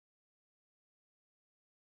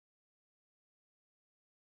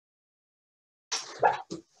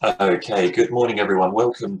Okay, good morning everyone.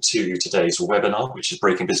 Welcome to today's webinar, which is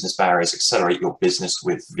Breaking Business Barriers, Accelerate Your Business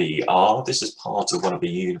with VR. This is part of one of the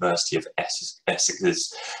University of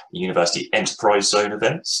Essex's University Enterprise Zone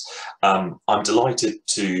events. I'm delighted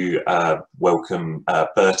to welcome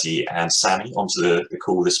Bertie and Sammy onto the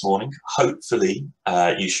call this morning. Hopefully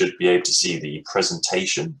you should be able to see the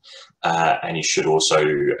presentation and you should also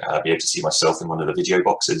be able to see myself in one of the video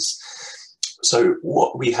boxes. So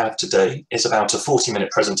what we have today is about a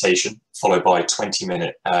 40-minute presentation followed by a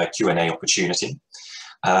 20-minute Q&A opportunity.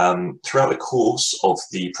 Throughout the course of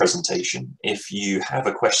the presentation, if you have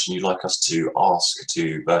a question you'd like us to ask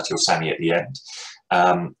to Bertie or Sammy at the end,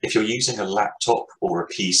 if you're using a laptop or a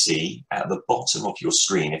PC, at the bottom of your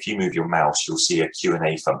screen, if you move your mouse, you'll see a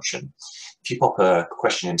Q&A function. If you pop a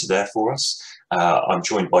question into there for us, I'm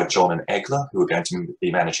joined by John and Egler, who are going to be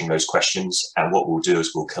managing those questions, and what we'll do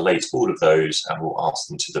is we'll collate all of those and we'll ask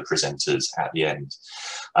them to the presenters at the end.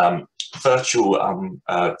 Virtual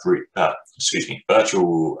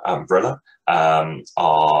Umbrella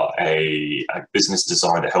are a business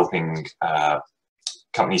designed at helping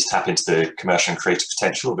companies tap into the commercial and creative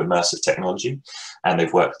potential of immersive technology, and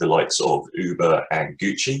they've worked with the likes of Uber and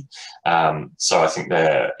Gucci. So I think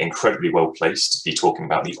they're incredibly well placed to be talking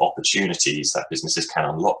about the opportunities that businesses can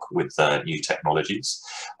unlock with new technologies.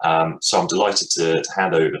 So I'm delighted to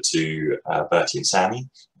hand over to Bertie and Sammy,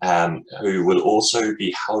 who will also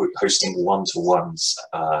be hosting one-to-ones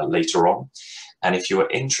later on. And if you are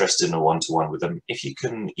interested in a one-to-one with them, if you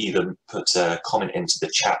can either put a comment into the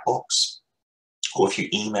chat box, or if you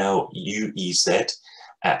email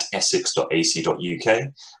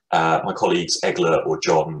uez@essex.ac.uk, my colleagues Egler or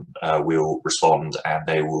John will respond and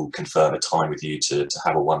they will confirm a time with you to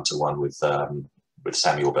have a one-to-one with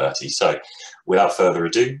Sammy or Bertie. So without further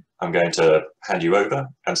ado, I'm going to hand you over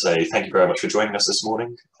and say thank you very much for joining us this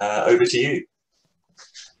morning. Over to you.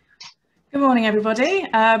 Good morning, everybody.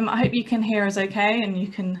 I hope you can hear us okay and you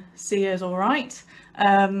can see us all right.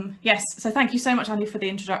 Yes, so thank you so much, Andy, for the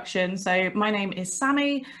introduction. So my name is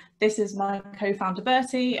Sammy. This is my co-founder,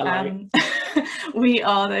 Bertie. We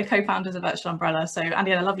are the co-founders of Virtual Umbrella. So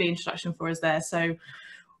Andy had a lovely introduction for us there. So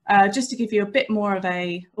just to give you a bit more of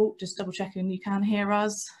a, just double checking you can hear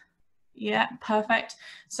us. Yeah, perfect.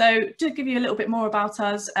 So to give you a little bit more about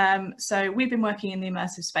us, so we've been working in the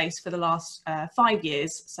immersive space for the last 5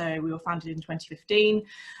 years. So we were founded in 2015.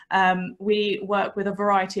 We work with a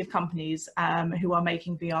variety of companies who are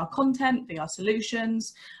making VR content, VR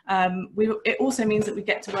solutions. It also means that we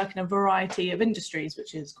get to work in a variety of industries,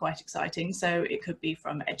 which is quite exciting. So it could be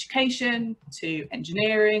from education to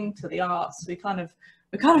engineering to the arts. We kind of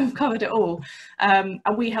covered it all, and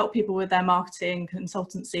we help people with their marketing,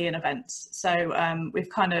 consultancy and events. So we've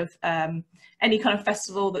kind of any kind of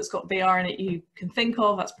festival that's got VR in it you can think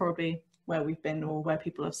of, that's probably where we've been or where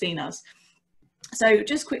people have seen us. So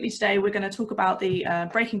just quickly today, we're going to talk about the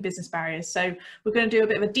breaking business barriers. So we're going to do a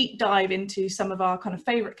bit of a deep dive into some of our kind of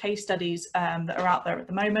favourite case studies that are out there at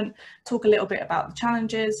the moment, talk a little bit about the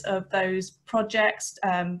challenges of those projects,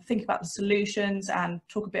 think about the solutions and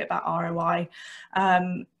talk a bit about ROI.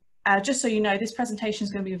 Just so you know, this presentation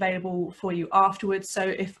is going to be available for you afterwards.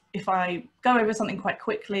 So if I go over something quite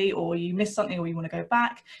quickly or you miss something or you want to go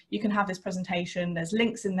back, you can have this presentation. There's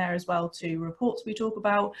links in there as well to reports we talk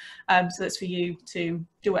about. So it's for you to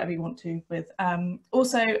do whatever you want to with.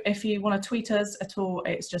 Also, if you want to tweet us at all,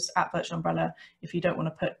 it's just @VirtualUmbrella if you don't want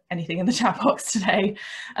to put anything in the chat box today.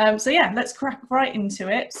 So yeah, let's crack right into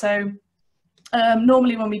it. So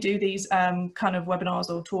normally when we do these kind of webinars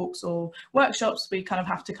or talks or workshops, we kind of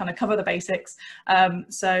have to kind of cover the basics.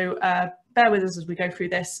 So bear with us as we go through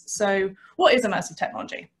this. So what is immersive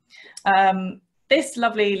technology? This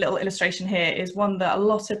lovely little illustration here is one that a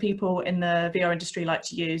lot of people in the VR industry like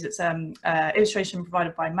to use. It's an illustration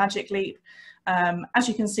provided by Magic Leap. As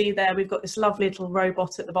you can see there, we've got this lovely little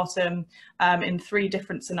robot at the bottom in 3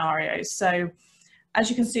 different scenarios. So as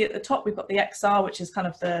you can see at the top, we've got the XR, which is kind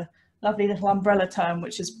of the lovely little umbrella term,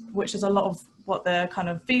 which is a lot of what the kind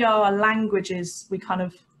of VR languages we kind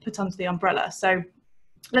of put under the umbrella. So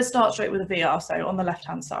let's start straight with the VR. So on the left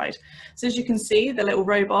hand side, so as you can see, the little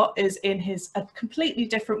robot is in a completely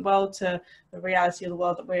different world to the reality of the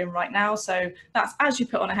world that we're in right now. So that's as you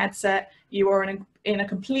put on a headset, you are in a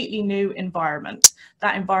completely new environment.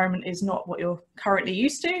 That environment is not what you're currently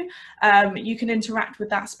used to. You can interact with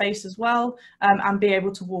that space as well and be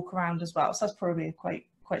able to walk around as well. So that's probably a quite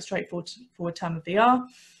straightforward term of VR.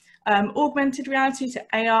 Augmented reality to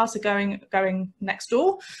AR, so going next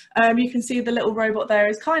door. You can see the little robot there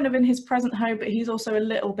is kind of in his present home, but he's also a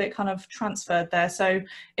little bit kind of transferred there. So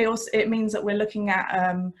it means that we're looking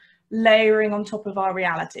at layering on top of our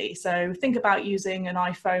reality. So think about using an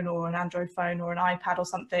iPhone or an Android phone or an iPad or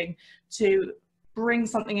something to bring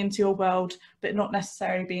something into your world, but not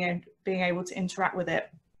necessarily being able to interact with it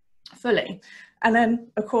fully. And then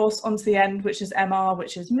of course onto the end, which is MR,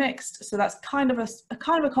 which is mixed. So that's kind of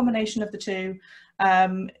a combination of the two.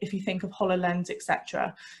 If you think of HoloLens,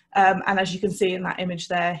 etc. And as you can see in that image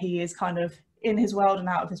there, he is kind of in his world and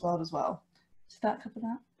out of his world as well. Did that cover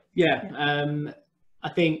that? Yeah. I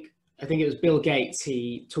think it was Bill Gates.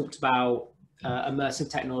 He talked about immersive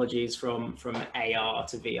technologies from AR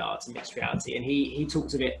to VR to mixed reality, and he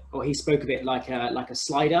talked of it, or he spoke of it like a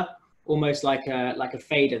slider, almost like a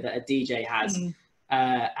fader that a DJ has.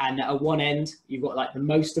 And at one end you've got like the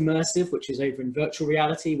most immersive, which is over in virtual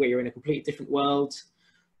reality, where you're in a completely different world,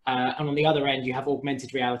 and on the other end you have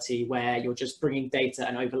augmented reality, where you're just bringing data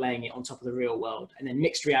and overlaying it on top of the real world. And then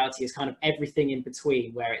mixed reality is kind of everything in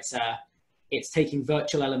between, where it's taking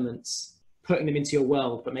virtual elements, putting them into your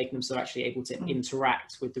world, but making them so actually able to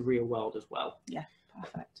interact with the real world as well. Yeah,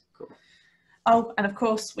 perfect. Cool. Oh, and of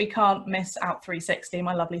course we can't miss out 360,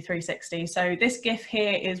 my lovely 360. So this GIF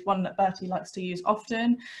here is one that Bertie likes to use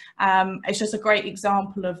often. It's just a great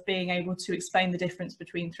example of being able to explain the difference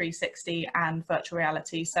between 360 and virtual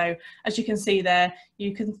reality. So as you can see there,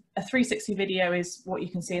 a 360 video is what you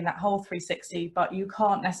can see in that whole 360, but you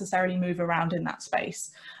can't necessarily move around in that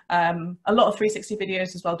space. A lot of 360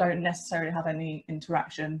 videos as well don't necessarily have any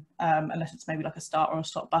interaction, unless it's maybe like a start or a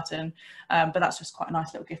stop button, but that's just quite a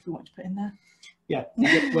nice little GIF we want to put in there. Yeah,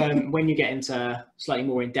 when you get into slightly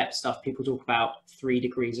more in-depth stuff, people talk about 3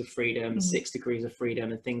 degrees of freedom, 6 degrees of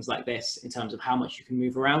freedom, and things like this in terms of how much you can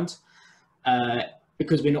move around.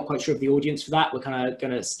 Because we're not quite sure of the audience for that, we're kind of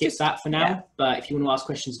going to skip that for now. Yeah. But if you want to ask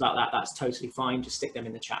questions about that, that's totally fine. Just stick them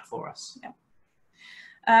in the chat for us. Yeah.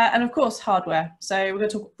 And of course, hardware. So we're going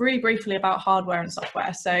to talk really briefly about hardware and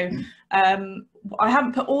software. So I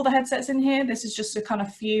haven't put all the headsets in here. This is just a kind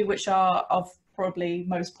of few which are of probably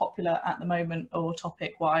most popular at the moment or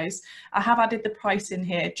topic wise. I have added the price in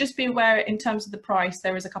here. Just be aware in terms of the price,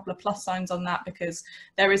 there is a couple of plus signs on that, because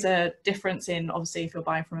there is a difference in obviously if you're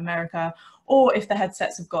buying from America or if the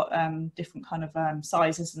headsets have got different kind of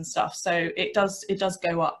sizes and stuff. So it does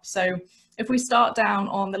go up. So if we start down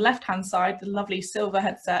on the left hand side, the lovely silver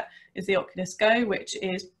headset is the Oculus Go, which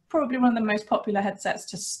is probably one of the most popular headsets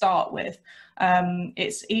to start with.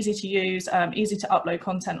 It's easy to use, easy to upload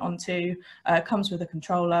content onto, comes with a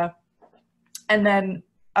controller. And then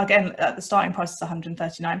again, the starting price is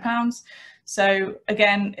 £139. So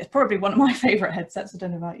again, it's probably one of my favorite headsets. I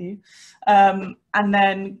don't know about you. And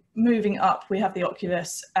then moving up, we have the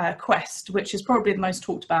Oculus Quest, which is probably the most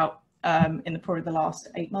talked about in probably the last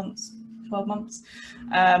 8 months. 12 months.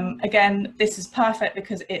 Again, this is perfect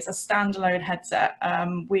because it's a standalone headset.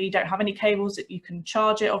 We don't have any cables that you can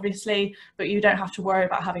charge it, obviously, but you don't have to worry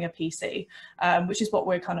about having a PC, which is what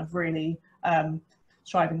we're kind of really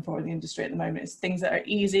striving for in the industry at the moment. It's things that are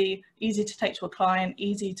easy to take to a client,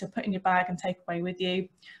 easy to put in your bag and take away with you.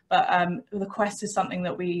 But the Quest is something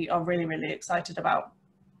that we are really, really excited about.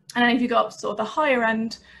 And then if you've got sort of the higher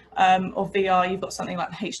end of VR, you've got something like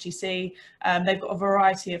the HTC. They've got a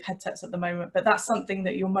variety of headsets at the moment, but that's something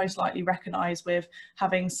that you'll most likely recognize with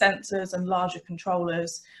having sensors and larger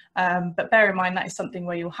controllers. But bear in mind that is something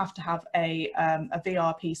where you'll have to have a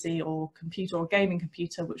VR PC or computer or gaming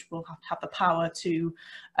computer, which will have the power to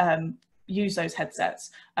use those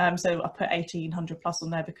headsets. So I put 1800 plus on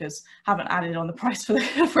there because I haven't added on the price for a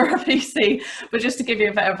PC, but just to give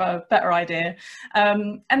you a bit of a better idea.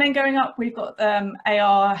 And then going up, we've got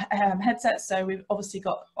AR headsets. So we've obviously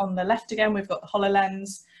got on the left again, we've got the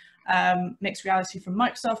HoloLens, mixed reality from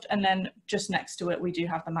Microsoft, and then just next to it we do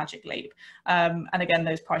have the Magic Leap. And again,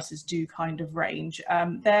 those prices do kind of range.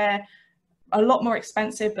 They're a lot more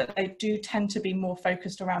expensive, but they do tend to be more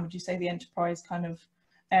focused around, would you say, the enterprise kind of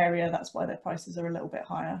area? That's why their prices are a little bit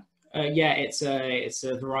higher. Yeah, it's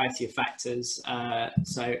a variety of factors.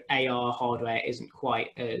 So AR hardware isn't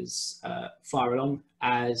quite as far along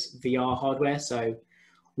as VR hardware. So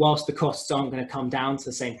whilst the costs aren't going to come down to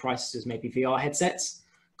the same prices as maybe VR headsets,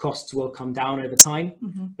 costs will come down over time.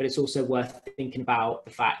 But it's also worth thinking about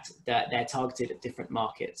the fact that they're targeted at different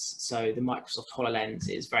markets. So the Microsoft HoloLens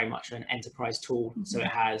is very much an enterprise tool. So it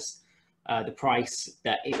has the price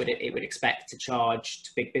that it would expect to charge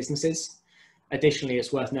to big businesses. Additionally,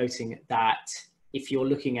 it's worth noting that if you're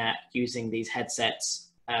looking at using these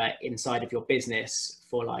headsets inside of your business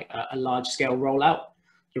for like a large scale rollout,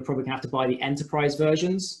 you're probably gonna have to buy the enterprise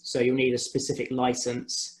versions. So you'll need a specific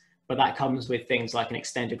license, but that comes with things like an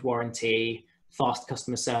extended warranty, fast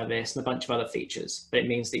customer service, and a bunch of other features. But it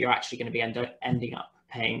means that you're actually going to be ending up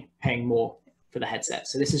paying more for the headset.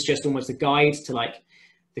 So this is just almost a guide to like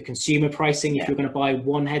the consumer pricing if you're going to buy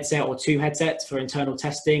one headset or two headsets for internal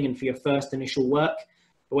testing and for your first initial work.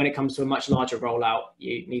 But when it comes to a much larger rollout,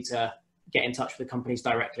 you need to get in touch with the companies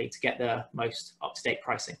directly to get the most up-to-date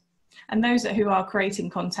pricing. And those who are creating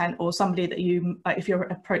content, or somebody that you, if you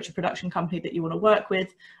approach a production company that you want to work with,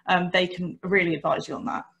 they can really advise you on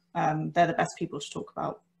that. They're the best people to talk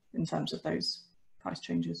about in terms of those price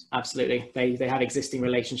changes. Absolutely. They have existing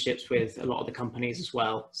relationships with a lot of the companies as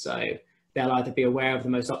well. So they'll either be aware of the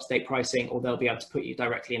most up-to-date pricing, or they'll be able to put you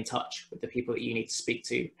directly in touch with the people that you need to speak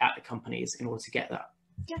to at the companies in order to get that.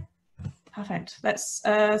 Yeah, perfect. Let's,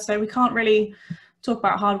 so we can't really talk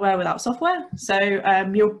about hardware without software. So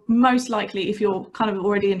you're most likely, if you're kind of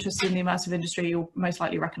already interested in the immersive industry, you'll most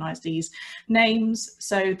likely recognize these names.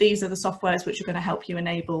 So these are the softwares which are going to help you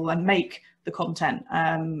enable and make the content.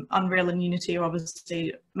 Unreal and Unity are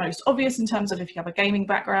obviously most obvious in terms of if you have a gaming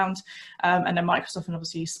background, and then Microsoft and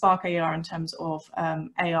obviously Spark AR in terms of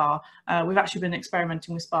AR. We've actually been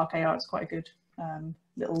experimenting with Spark AR. It's quite a good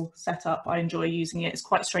little setup. I enjoy using it. It's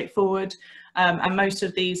quite straightforward, and most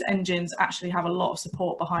of these engines actually have a lot of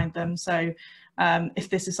support behind them. So if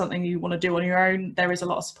this is something you want to do on your own, there is a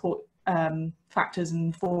lot of support factors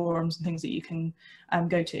and forums and things that you can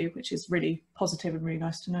go to, which is really positive and really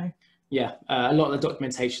nice to know. Yeah, a lot of the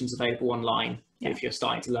documentation is available online if you're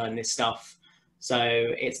starting to learn this stuff. So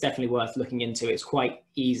it's definitely worth looking into. It's quite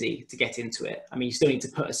easy to get into it. I mean, you still need to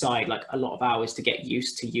put aside like a lot of hours to get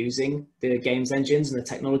used to using the games engines and the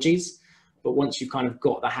technologies. But once you've kind of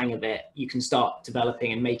got the hang of it, you can start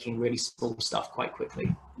developing and making really small stuff quite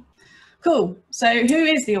quickly. Cool. So who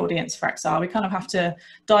is the audience for XR? We kind of have to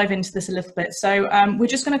dive into this a little bit. So we're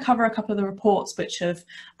just going to cover a couple of the reports which have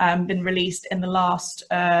been released in the last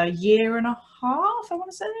year and a half, I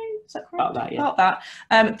want to say. Is that correct? About that, yeah. About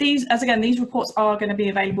that. These reports are going to be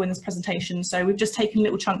available in this presentation. So we've just taken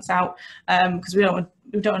little chunks out because we don't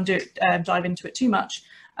want to dive into it too much.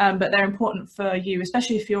 But they're important for you,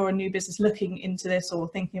 especially if you're a new business looking into this or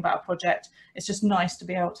thinking about a project. It's just nice to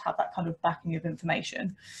be able to have that kind of backing of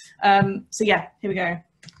information. So yeah, here we go.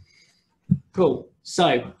 Cool.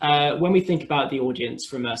 So when we think about the audience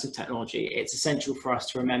for immersive technology, it's essential for us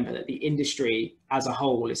to remember that the industry as a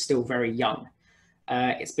whole is still very young.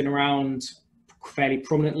 It's been around fairly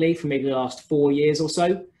prominently for maybe the last 4 years or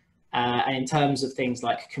so. And in terms of things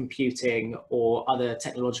like computing or other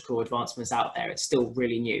technological advancements out there, it's still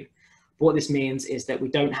really new. But what this means is that we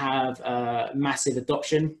don't have massive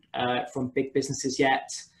adoption from big businesses yet.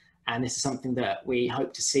 And this is something that we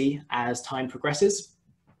hope to see as time progresses.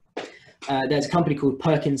 There's a company called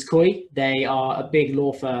Perkins Coie. They are a big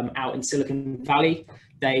law firm out in Silicon Valley.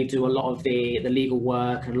 They do a lot of the legal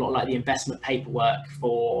work and a lot like the investment paperwork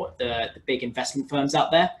for the big investment firms out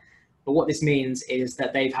there. But what this means is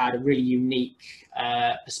that they've had a really unique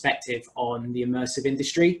perspective on the immersive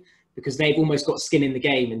industry, because they've almost got skin in the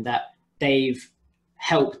game in that they've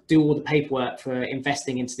helped do all the paperwork for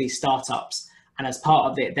investing into these startups. And as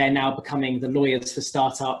part of it, they're now becoming the lawyers for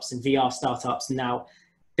startups and VR startups. And now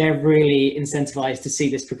they're really incentivized to see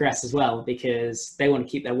this progress as well, because they want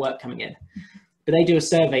to keep their work coming in. But they do a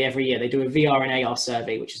survey every year. They do a VR and AR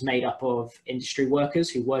survey, which is made up of industry workers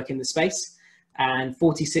who work in the space. And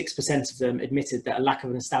 46% of them admitted that a lack of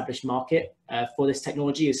an established market for this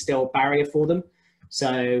technology is still a barrier for them.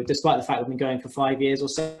 So despite the fact we've been going for 5 years or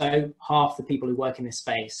so, half the people who work in this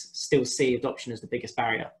space still see adoption as the biggest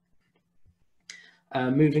barrier.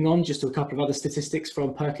 Moving on just to a couple of other statistics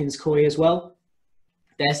from Perkins Coie as well.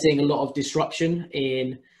 They're seeing a lot of disruption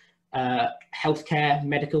in healthcare,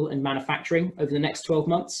 medical and manufacturing over the next 12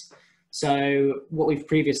 months. So what we've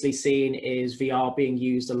previously seen is VR being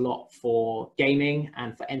used a lot for gaming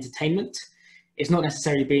and for entertainment. It's not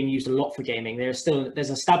necessarily being used a lot for gaming. There's an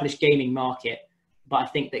established gaming market, but I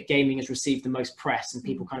think that gaming has received the most press and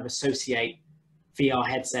people kind of associate VR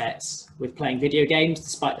headsets with playing video games,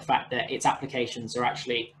 despite the fact that its applications are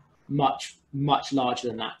actually much, much larger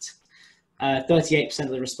than that. 38% of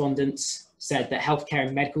the respondents said that healthcare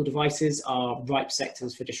and medical devices are ripe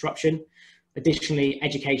sectors for disruption. Additionally,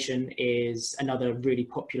 education is another really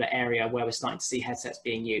popular area where we're starting to see headsets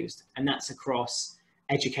being used. And that's across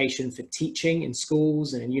education for teaching in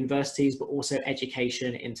schools and in universities, but also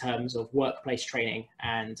education in terms of workplace training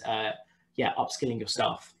and upskilling your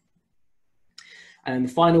staff. And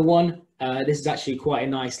the final one, this is actually quite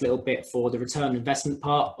a nice little bit for the return on investment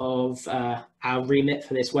part of our remit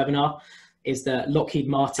for this webinar, is that Lockheed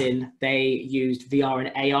Martin, they used VR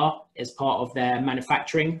and AR as part of their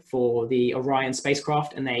manufacturing for the Orion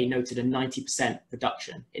spacecraft, and they noted a 90%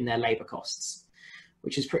 reduction in their labor costs,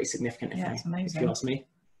 which is pretty significant if you ask me.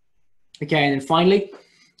 Okay, and then finally,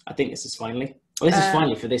 I think this is finally. Well, this is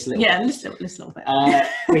finally for this little. Yeah, this little bit.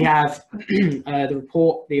 We have the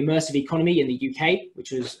report, The Immersive Economy in the UK,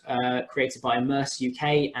 which was created by Immerse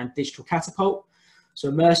UK and Digital Catapult. So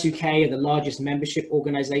Immerse UK are the largest membership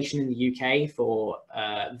organisation in the UK for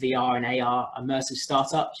VR and AR immersive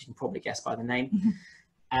startups. You can probably guess by the name.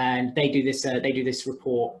 And they do this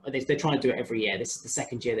report. They're trying to do it every year. This is the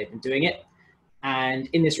second year they've been doing it. And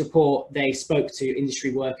in this report, they spoke to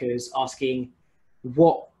industry workers asking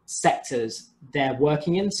what sectors they're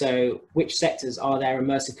working in. So which sectors are their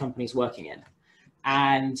immersive companies working in?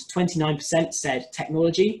 And 29% said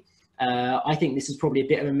technology. I think this is probably a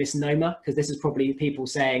bit of a misnomer, because this is probably people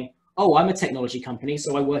saying, oh, I'm a technology company,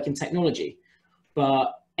 so I work in technology.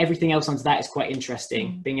 But everything else under that is quite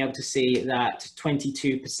interesting, being able to see that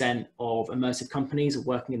 22% of immersive companies are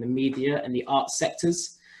working in the media and the arts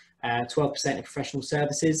sectors, 12% in professional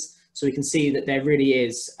services. So we can see that there really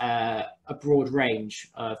is a broad range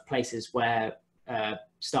of places where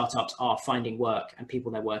startups are finding work and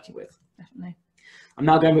people they're working with. Definitely. I'm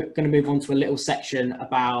now going to move on to a little section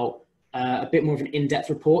about a bit more of an in-depth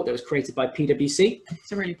report that was created by PwC.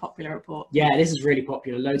 It's a really popular report. Yeah, this is really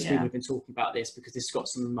popular. Loads of people have been talking about this because this has got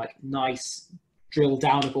some like nice drill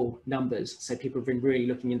downable numbers. So people have been really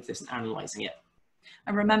looking into this and analysing it.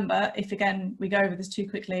 And remember, if again we go over this too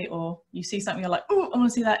quickly, or you see something you're like, oh, I want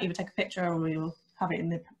to see that, either take a picture or you'll have it in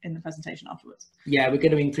the presentation afterwards. Yeah, we're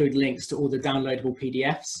going to include links to all the downloadable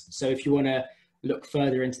PDFs. So if you want to look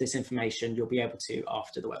further into this information, you'll be able to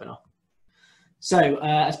after the webinar. So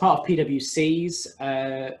as part of PwC's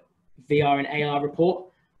VR and AR report,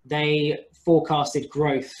 they forecasted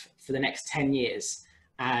growth for the next 10 years.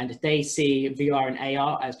 And they see VR and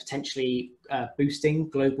AR as potentially boosting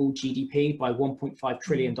global GDP by $1.5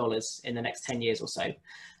 trillion in the next 10 years or so.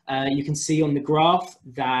 You can see on the graph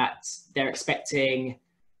that they're expecting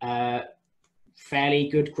fairly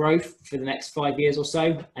good growth for the next 5 years or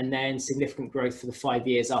so, and then significant growth for the 5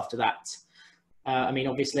 years after that. I mean,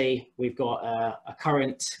 obviously, we've got a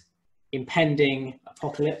current impending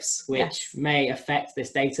apocalypse, which may affect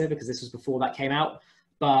this data because this was before that came out.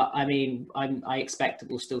 But I mean, I expect that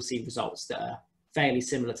we'll still see results that are fairly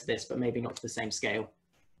similar to this, but maybe not to the same scale.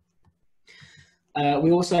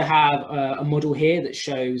 We also have a model here that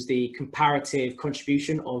shows the comparative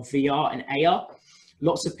contribution of VR and AR.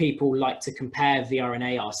 Lots of people like to compare VR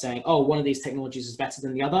and AR, saying, oh, one of these technologies is better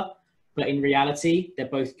than the other. But in reality, they're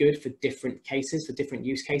both good for different cases, for different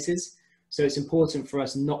use cases. So it's important for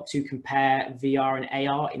us not to compare VR and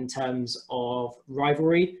AR in terms of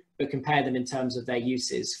rivalry, but compare them in terms of their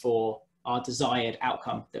uses for our desired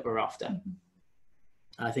outcome that we're after.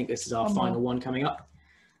 I think this is our final one coming up.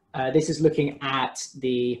 This is looking at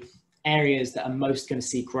the areas that are most going to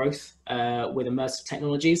see growth with immersive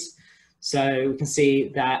technologies. So we can see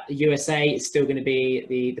that the USA is still going to be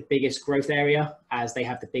the biggest growth area, as they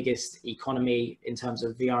have the biggest economy in terms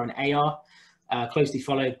of VR and AR, closely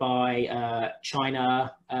followed by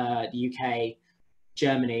China, the UK,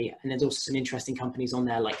 Germany, and there's also some interesting companies on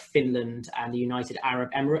there like Finland and the United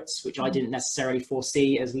Arab Emirates, which I didn't necessarily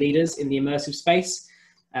foresee as leaders in the immersive space.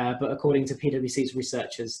 But according to PwC's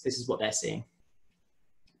researchers, this is what they're seeing.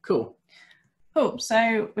 Cool. Cool.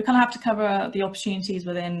 So we kind of have to cover the opportunities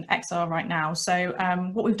within XR right now. So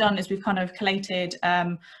what we've done is we've kind of collated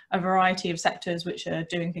a variety of sectors which are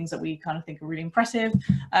doing things that we kind of think are really impressive.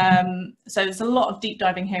 So there's a lot of deep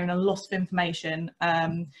diving here and a lot of information.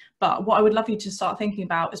 But what I would love you to start thinking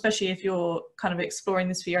about, especially if you're kind of exploring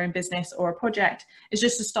this for your own business or a project, is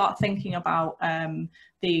just to start thinking about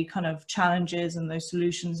the kind of challenges and those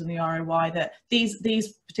solutions and the ROI that these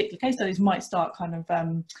particular case studies might start kind of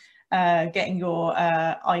getting your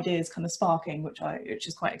ideas kind of sparking, which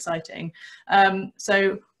is quite exciting.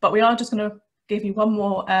 But we are just going to give you one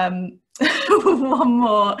more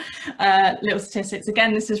little statistics.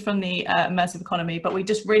 Again, this is from the immersive economy, but we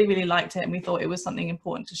just really liked it and we thought it was something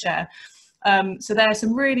important to share. So there are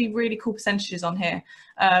some really cool percentages on here.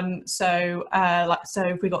 So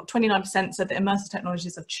if we got 29% said that immersive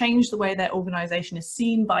technologies have changed the way their organisation is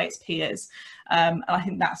seen by its peers. And I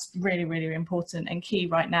think that's really important and key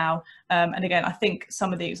right now. And again, I think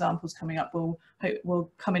some of the examples coming up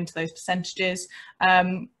will come into those percentages.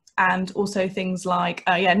 And also things like,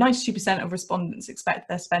 92% of respondents expect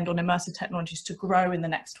their spend on immersive technologies to grow in the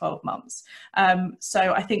next 12 months.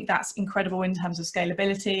 So I think that's incredible in terms of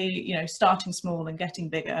scalability, you know, starting small and getting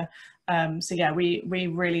bigger. So yeah, we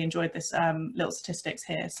really enjoyed this little statistics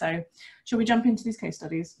here. So shall we jump into these case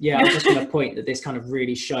studies? Yeah, I was just going to point that this kind of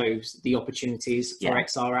really shows the opportunities for Yeah.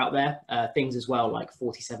 XR out there. Things as well, like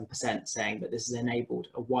 47% saying that this has enabled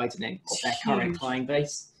a widening of their current client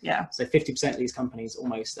base. Yeah. So 50% of these companies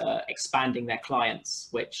almost expanding their clients,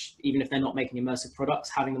 which even if they're not making immersive products,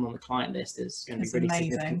 having them on the client list is going to be really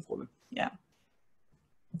significant for them. Yeah.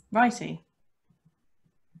 Righty.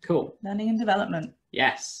 Cool. Learning and development.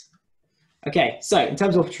 Yes. Okay, so in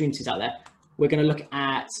terms of opportunities out there, we're going to look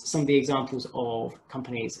at some of the examples of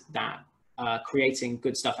companies that are creating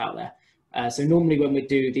good stuff out there. So normally when we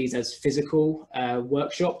do these as physical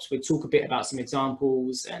workshops, we talk a bit about some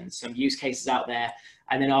examples and some use cases out there,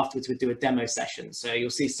 and then afterwards we do a demo session. So you'll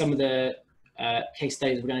see some of the case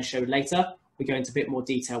studies we're going to show later. We go into a bit more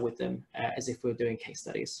detail with them as if we're doing case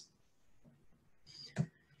studies.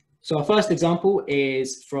 So our first example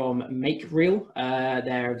is from MakeReal.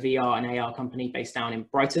 They're a VR and AR company based down in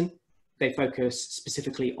Brighton. They focus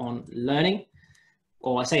specifically on learning,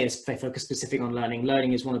 or I say they focus specifically on learning.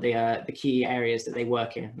 Learning is one of the key areas that they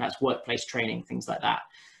work in. That's workplace training, things like that.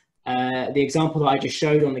 The example that I just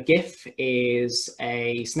showed on the GIF is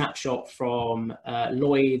a snapshot from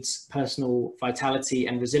Lloyd's Personal Vitality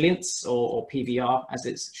and Resilience, or PVR as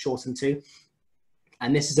it's shortened to.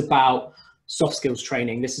 And this is about soft skills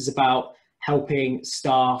training. This is about helping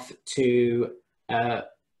staff to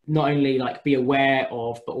not only like be aware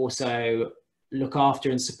of, but also look after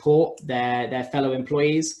and support their fellow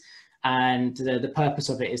employees. And the purpose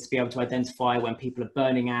of it is to be able to identify when people are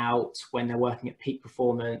burning out, when they're working at peak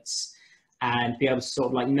performance, and be able to sort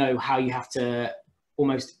of like know how you have to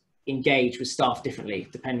almost engage with staff differently,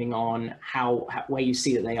 depending on where you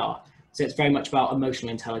see that they are. So it's very much about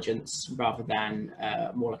emotional intelligence rather than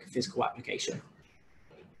more like a physical application.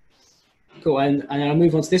 Cool, and I'll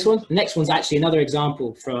move on to this one. The next one's actually another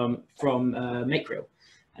example from MakeReal.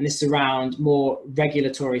 And this is around more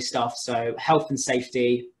regulatory stuff, so health and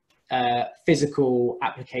safety, physical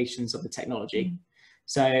applications of the technology.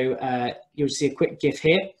 So you'll see a quick GIF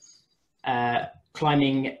here,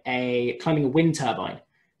 climbing a wind turbine.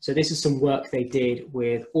 So this is some work they did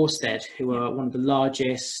with Ørsted, who are one of the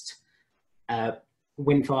largest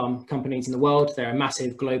wind farm companies in the world. They're a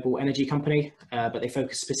massive global energy company, but they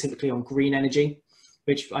focus specifically on green energy,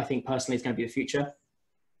 which I think personally is going to be the future.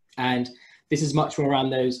 And this is much more around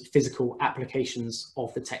those physical applications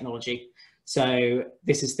of the technology. So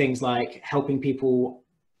this is things like helping people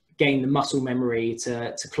gain the muscle memory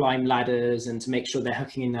to climb ladders and to make sure they're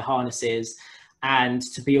hooking in their harnesses, and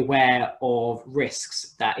to be aware of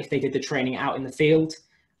risks that if they did the training out in the field,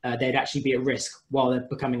 they'd actually be at risk while they're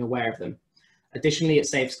becoming aware of them. Additionally, it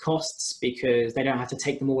saves costs because they don't have to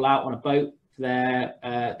take them all out on a boat for their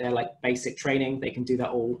like basic training. They can do that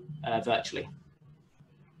all virtually.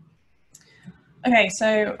 Okay,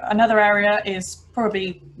 so another area is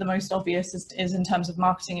probably the most obvious is in terms of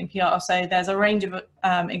marketing and PR. So there's a range of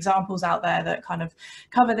examples out there that kind of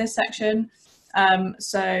cover this section.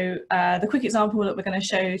 The quick example that we're going to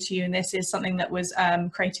show to you in this is something that was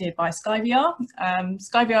created by SkyVR.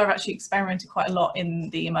 SkyVR have actually experimented quite a lot in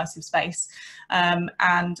the immersive space.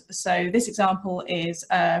 And so this example is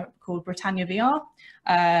called Britannia VR.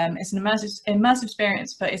 It's an immersive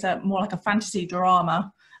experience, but it's more like a fantasy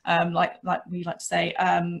drama. Like we like to say,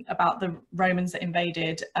 about the Romans that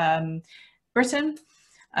invaded Britain.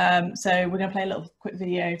 So we're going to play a little quick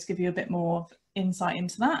video to give you a bit more insight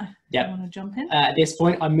into that. Yeah. Want to jump in? At this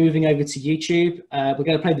point, I'm moving over to YouTube. We're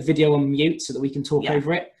going to play the video on mute so that we can talk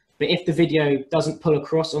over it. But if the video doesn't pull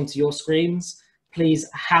across onto your screens, please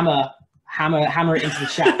hammer it into the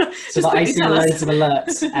chat so that I see loads of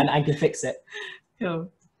alerts and can fix it. Cool.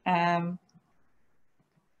 There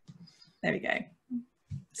we go.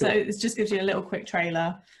 So this just gives you a little quick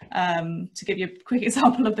trailer to give you a quick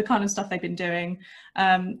example of the kind of stuff they've been doing.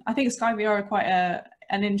 I think SkyVR are quite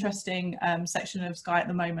an interesting section of Sky at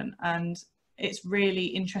the moment, and it's really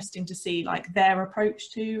interesting to see like their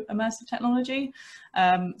approach to immersive technology.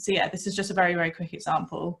 So yeah, this is just a very, very quick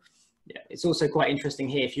example. Yeah, it's also quite interesting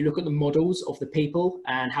here. If you look at the models of the people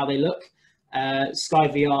and how they look,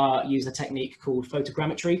 SkyVR use a technique called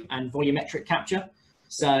photogrammetry and volumetric capture.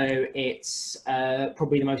 So it's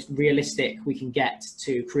probably the most realistic we can get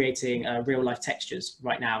to creating real life textures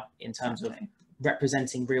right now in terms of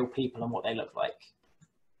representing real people and what they look like.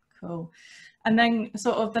 Cool. And then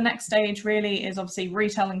sort of the next stage really is obviously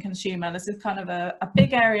retail and consumer. This is kind of a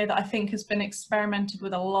big area that I think has been experimented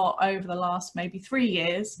with a lot over the last maybe 3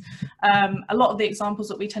 years. A lot of the examples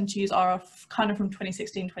that we tend to use are kind of from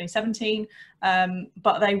 2016, 2017,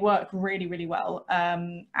 but they work really, really well.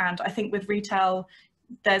 And I think with retail,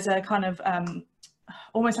 there's a kind of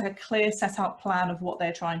almost like a clear set out plan of what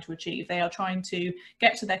they're trying to achieve. They are trying to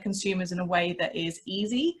get to their consumers in a way that is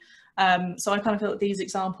easy. So I kind of feel that these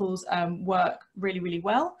examples work really, really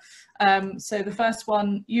well. So the first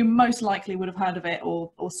one, you most likely would have heard of it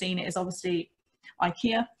or seen it, is obviously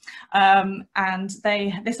IKEA. And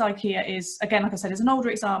this IKEA is, again, like I said, is an older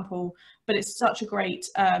example, but it's such a great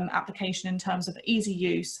application in terms of easy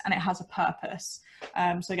use, and it has a purpose.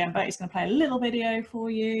 So again, Bertie's going to play a little video for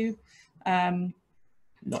you.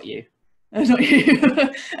 Not you. Not you.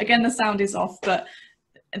 Again, the sound is off, but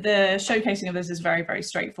the showcasing of this is very, very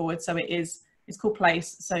straightforward. So it's called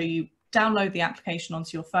Place. So you download the application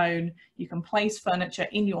onto your phone. You can place furniture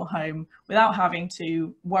in your home without having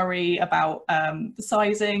to worry about the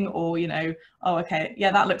sizing, or, you know, oh, okay,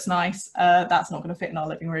 yeah, that looks nice. That's not going to fit in our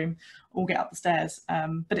living room, or get up the stairs.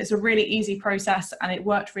 But it's a really easy process, and it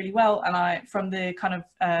worked really well. And from the kind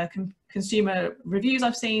of consumer reviews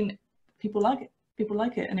I've seen, people like it. People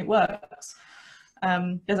like it, and it works.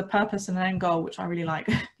 There's a purpose and an end goal, which I really like.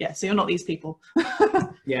 Yeah, so you're not these people.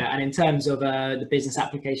 Yeah, and in terms of the business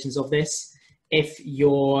applications of this, if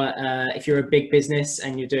you're a big business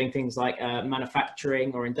and you're doing things like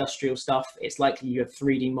manufacturing or industrial stuff, it's likely you have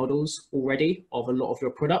 3D models already of a lot of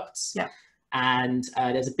your products. Yeah, and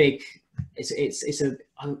there's a big, it's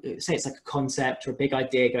like a concept or a big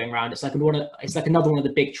idea going around. It's like another one of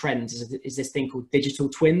the big trends is this thing called digital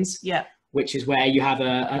twins. Yeah. Which is where you have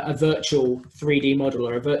a virtual 3D model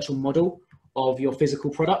or a virtual model of your physical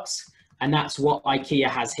products. And that's what IKEA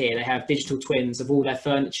has here. They have digital twins of all their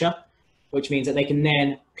furniture, which means that they can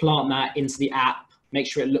then plant that into the app, make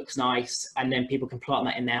sure it looks nice, and then people can plant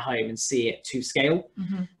that in their home and see it to scale.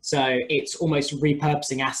 Mm-hmm. So it's almost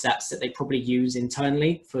repurposing assets that they probably use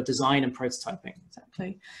internally for design and prototyping.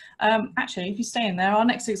 Exactly. Actually, if you stay in there, our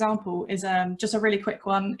next example is just a really quick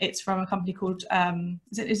one. It's from a company called,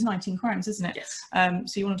 it's 19 Crimes, isn't it? Yes.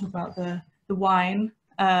 So you want to talk about the wine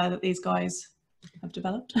that these guys have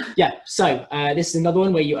developed? Yeah, so this is another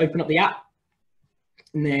one where you open up the app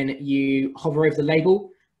and then you hover over the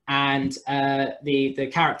label, and the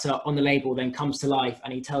character on the label then comes to life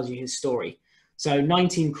and he tells you his story. So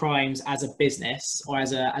 19 Crimes as a business, or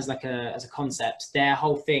as a concept, their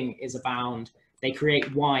whole thing is around, they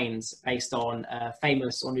create wines based on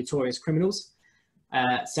famous or notorious criminals.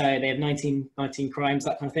 So they have 19 Crimes,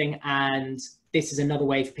 that kind of thing. And this is another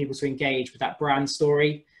way for people to engage with that brand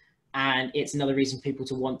story. And it's another reason for people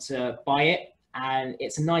to want to buy it. And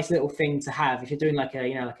it's a nice little thing to have if you're doing like a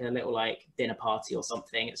little like dinner party or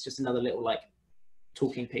something. It's just another little like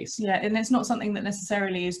talking piece. Yeah, and it's not something that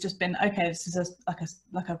necessarily has just been, okay, this is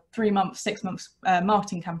like a 3 month, 6 months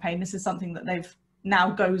marketing campaign. This is something that they've now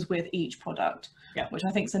goes with each product, yeah, which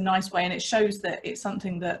I think is a nice way, and it shows that it's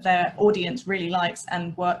something that their audience really likes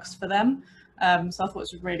and works for them. So I thought it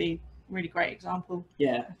was a really, really great example.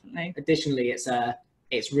 Yeah, definitely. Additionally,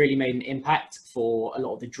 it's really made an impact for a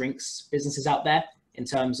lot of the drinks businesses out there in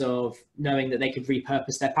terms of knowing that they could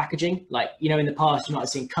repurpose their packaging. Like, you know, in the past, you might have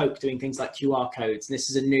seen Coke doing things like QR codes. And this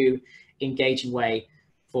is a new engaging way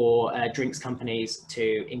for drinks companies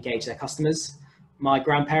to engage their customers. My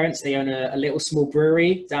grandparents, they own a little small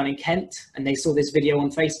brewery down in Kent, and they saw this video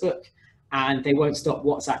on Facebook, and they won't stop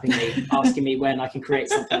WhatsApping me, asking me when I can create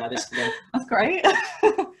something like this for them. That's great.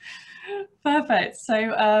 Perfect.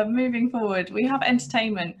 So moving forward, we have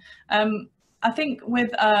entertainment. I think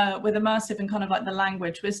with immersive and kind of like the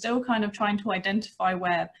language, we're still kind of trying to identify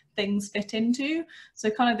where things fit into.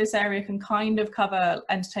 So kind of this area can kind of cover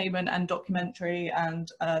entertainment and documentary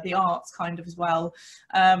and the arts kind of as well.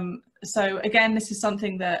 So again, this is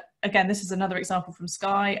something that, again, this is another example from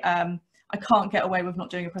Sky. I can't get away with not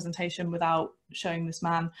doing a presentation without showing this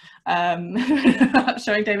man,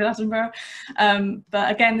 showing David Attenborough.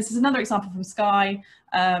 But again, this is another example from Sky,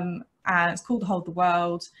 and it's called Hold the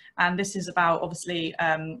World. And this is about obviously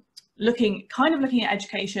looking at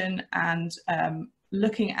education and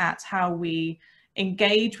looking at how we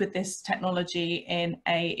engage with this technology in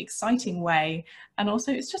a exciting way. And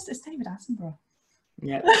also it's David Attenborough.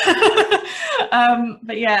 Yeah.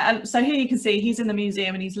 But yeah, and so here you can see he's in the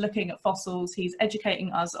museum and he's looking at fossils. He's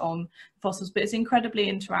educating us on fossils, but it's incredibly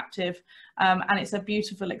interactive, and it's a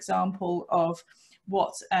beautiful example of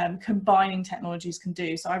what combining technologies can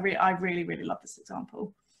do. So I really, really love this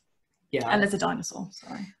example. Yeah. And there's a dinosaur.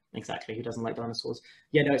 Sorry. Exactly. Who doesn't like dinosaurs?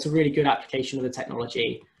 Yeah, no, it's a really good application of the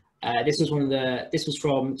technology. This was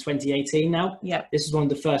from 2018 now. Yeah. This is one of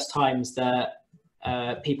the first times that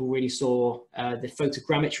people really saw the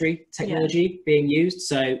photogrammetry technology being used.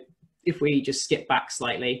 So if we just skip back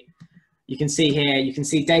slightly, you can see here,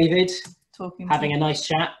 David having a nice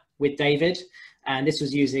chat with David. And this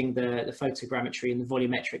was using the photogrammetry and the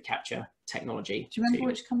volumetric capture technology. Do you remember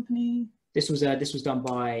which company? This was done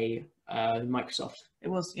by Microsoft. It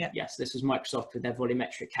was, yeah. Yes, this was Microsoft with their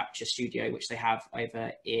volumetric capture studio, which they have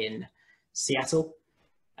over in Seattle.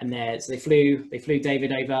 And so they flew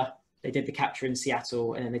David over. They did the capture in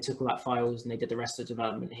Seattle, and then they took all that files and they did the rest of the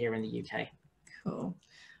development here in the UK. Cool.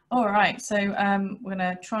 All right, so we're going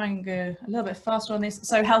to try and go a little bit faster on this.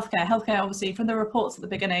 So healthcare, obviously, from the reports at the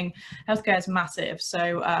beginning, healthcare is massive.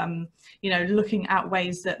 So, you know, looking at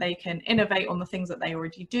ways that they can innovate on the things that they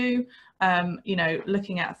already do, you know,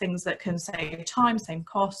 looking at things that can save time, save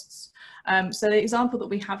costs. So the example that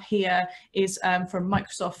we have here is from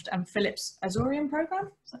Microsoft and Philips Azurion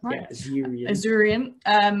program. Is that right? Yeah, Azurion.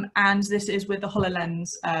 And this is with the HoloLens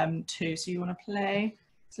too. So you want to play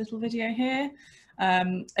this little video here.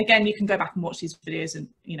 Again, you can go back and watch these videos and,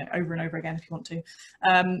 you know, over and over again if you want to.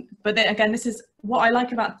 But then again, this is what I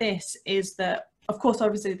like about this is that, of course,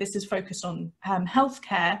 obviously this is focused on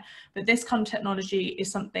healthcare, but this kind of technology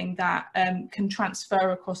is something that can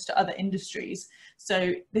transfer across to other industries.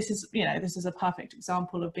 So this is, you know, this is a perfect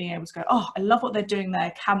example of being able to go, oh, I love what they're doing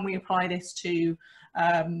there. Can we apply this to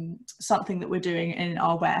something that we're doing in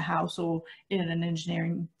our warehouse or in an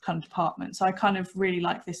engineering kind of department? So I kind of really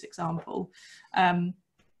like this example.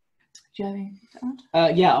 Do you have anything to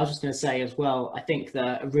add? Yeah, I was just going to say as well, I think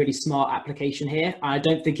that a really smart application here, I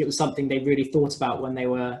don't think it was something they really thought about when they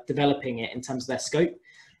were developing it in terms of their scope,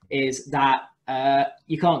 is that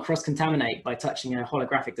you can't cross-contaminate by touching a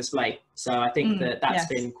holographic display. So I think that's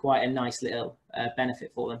been quite a nice little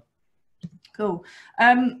benefit for them. Cool.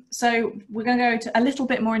 So we're going to go to a little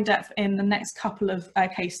bit more in depth in the next couple of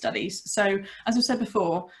case studies. So as I said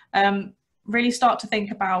before, really start to think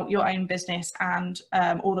about your own business and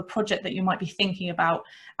or the project that you might be thinking about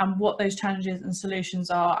and what those challenges and solutions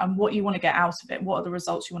are and what you want to get out of it. What are the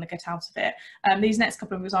results you want to get out of it? These next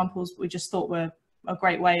couple of examples we just thought were a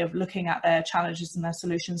great way of looking at their challenges and their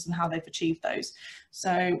solutions and how they've achieved those.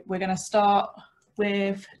 So we're going to start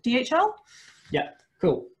with DHL. Yeah,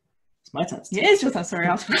 cool. It's my turn. It is your turn, sorry.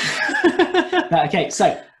 Okay,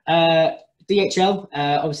 so DHL,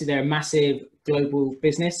 obviously they're a massive global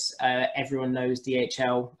business. Everyone knows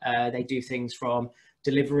DHL. They do things from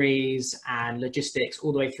deliveries and logistics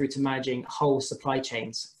all the way through to managing whole supply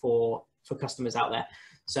chains for customers out there.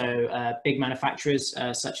 So big manufacturers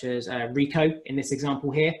such as Ricoh in this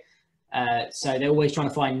example here. So they're always trying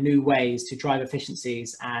to find new ways to drive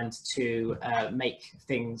efficiencies and to make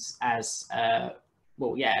things as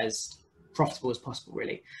as profitable as possible,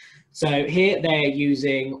 really. So here they're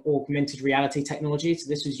using augmented reality technology. So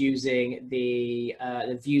this was using the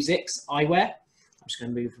Vuzix eyewear. I'm just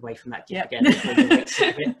going to move away from that GIF again.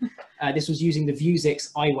 This was using the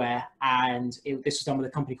Vuzix eyewear, and this was done with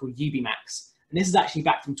a company called UBmax. And this is actually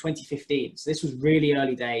back from 2015. So this was really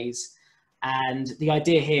early days. And the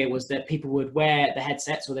idea here was that people would wear the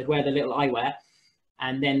headsets or they'd wear the little eyewear,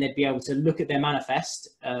 and then they'd be able to look at their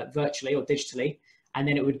manifest virtually or digitally. And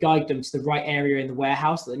then it would guide them to the right area in the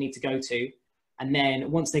warehouse that they need to go to. And then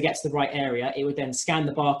once they get to the right area, it would then scan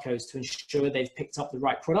the barcodes to ensure they've picked up the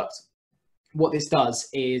right product. What this does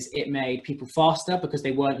is it made people faster because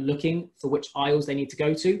they weren't looking for which aisles they need to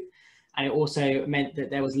go to. And it also meant that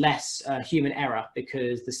there was less human error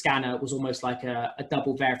because the scanner was almost like a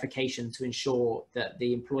double verification to ensure that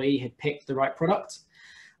the employee had picked the right product.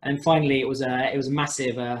 And finally, it was a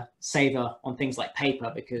massive saver on things like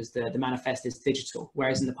paper because the manifest is digital.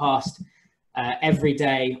 Whereas in the past, every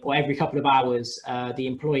day or every couple of hours, the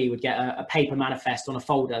employee would get a paper manifest on a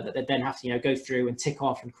folder that they'd then have to go through and tick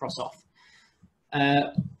off and cross off.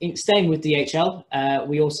 Staying with DHL,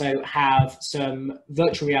 we also have some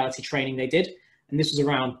virtual reality training they did, and this was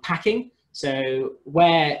around packing. So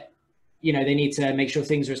where they need to make sure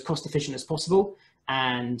things are as cost efficient as possible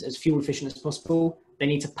and as fuel efficient as possible, they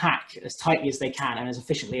need to pack as tightly as they can and as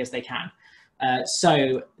efficiently as they can.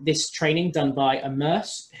 So this training done by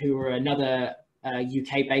Immerse, who are another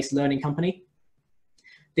UK-based learning company.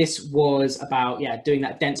 This was about doing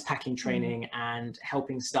that dense packing training and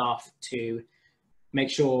helping staff to make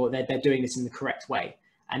sure that they're doing this in the correct way.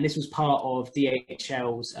 And this was part of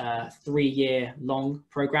DHL's 3-year-long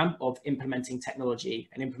program of implementing technology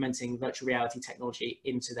and implementing virtual reality technology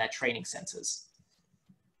into their training centers.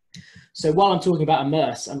 So while I'm talking about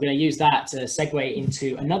Immerse, I'm going to use that to segue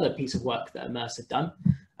into another piece of work that Immerse have done.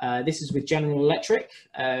 This is with General Electric.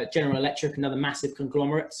 General Electric, another massive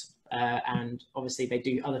conglomerate, and obviously they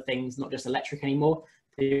do other things, not just electric anymore.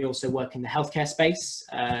 They also work in the healthcare space,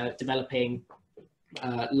 developing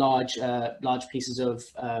large pieces of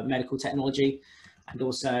medical technology, and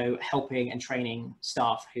also helping and training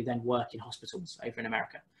staff who then work in hospitals over in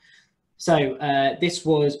America. So this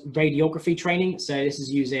was radiography training. So this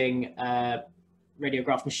is using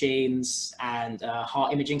radiograph machines and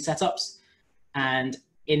heart imaging setups. And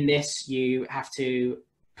in this, you have to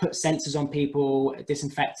put sensors on people,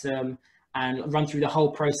 disinfect them, and run through the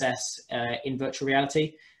whole process in virtual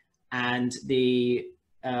reality. And the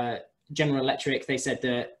General Electric, they said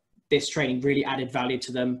that this training really added value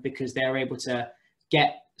to them because they're able to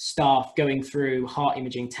get staff going through heart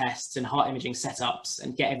imaging tests and heart imaging setups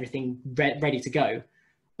and get everything ready to go.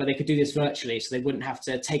 But they could do this virtually, so they wouldn't have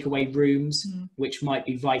to take away rooms, which might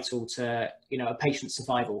be vital to, you know, a patient's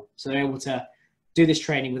survival. So they're able to do this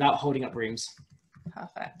training without holding up rooms.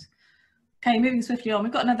 Perfect. Okay, moving swiftly on,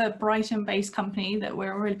 we've got another Brighton-based company that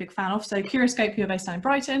we're a really big fan of. So Curoscope, who are based down in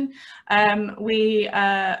Brighton. They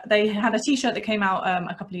had a T-shirt that came out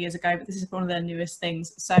a couple of years ago, but this is one of their newest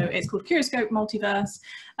things. So it's called Curoscope Multiverse.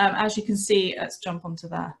 As you can see, let's jump onto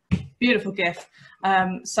that. Beautiful GIF.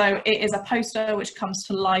 So it is a poster which comes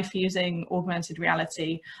to life using augmented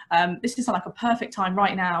reality. This is like a perfect time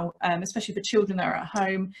right now, especially for children that are at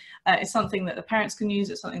home. It's something that the parents can use.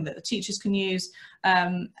 It's something that the teachers can use.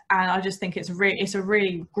 And I just think it's a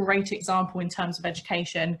really great example in terms of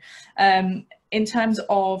education. In terms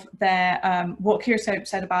of their, what Curoscope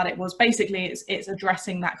said about it was basically it's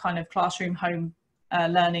addressing that kind of classroom home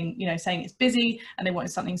learning, you know, saying it's busy and they wanted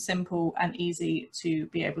something simple and easy to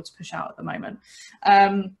be able to push out at the moment.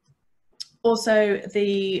 Also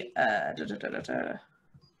the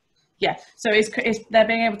yeah, so they're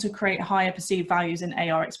being able to create higher perceived values in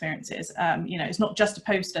AR experiences. You know, it's not just a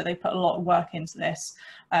poster, they put a lot of work into this,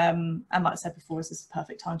 and like I said before, this is the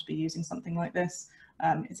perfect time to be using something like this.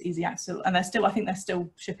 It's easy access, and I think they're still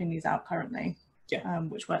shipping these out currently,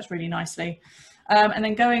 which works really nicely. And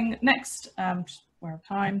then going next, we're out of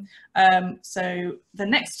time. So the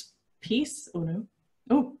next piece, okay.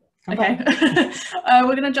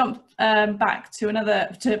 We're going to jump back to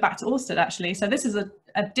Orsted actually. So this is a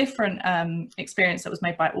different experience that was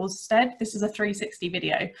made by Orsted. This is a 360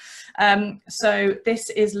 video. So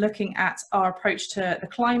this is looking at our approach to the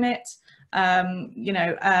climate. You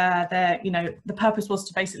know, the purpose was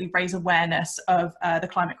to basically raise awareness of the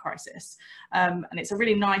climate crisis. And it's a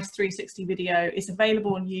really nice 360 video. It's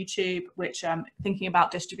available on YouTube, which thinking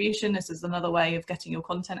about distribution, this is another way of getting your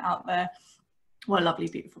content out there. What a lovely,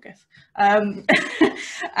 beautiful GIF.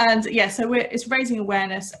 And yeah, so it's raising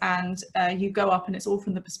awareness, and you go up and it's all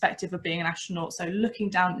from the perspective of being an astronaut. So looking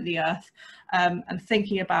down at the Earth and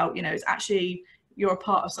thinking about, you know, it's actually, you're a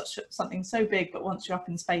part of something so big, but once you're up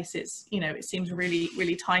in space, it's, you know, it seems really,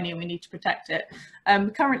 really tiny and we need to protect it.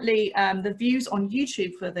 Currently, the views on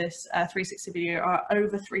YouTube for this 360 video are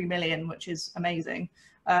over 3 million, which is amazing.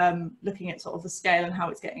 Looking at sort of the scale and how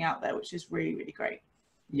it's getting out there, which is really, really great.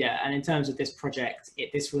 Yeah, and in terms of this project,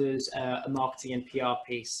 this was a marketing and PR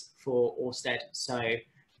piece for Orsted. So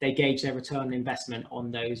they gauge their return on investment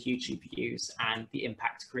on those YouTube views and the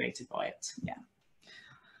impact created by it. Yeah.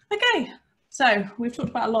 Okay. So we've talked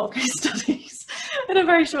about a lot of case studies in a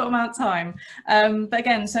very short amount of time. But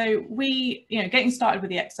again, so we, you know, getting started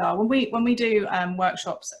with the XR, when we do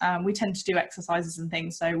workshops, we tend to do exercises and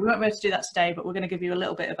things. So we won't be able to do that today, but we're going to give you a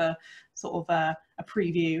little bit of a sort of a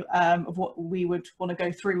preview of what we would want to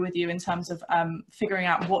go through with you in terms of figuring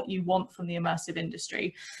out what you want from the immersive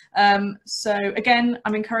industry. So again,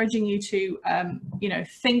 I'm encouraging you to, you know,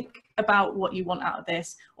 think about what you want out of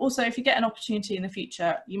this. Also, if you get an opportunity in the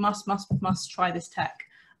future, you must try this tech.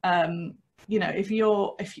 You know, if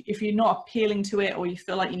you're not appealing to it, or you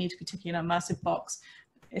feel like you need to be ticking an immersive box,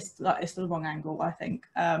 it's the wrong angle, I think.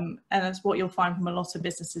 And that's what you'll find from a lot of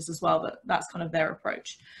businesses as well, that's kind of their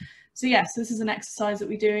approach. So yes, this is an exercise that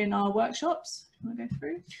we do in our workshops. You want to go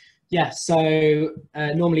through? Yeah, so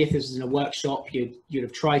normally if this was in a workshop, you'd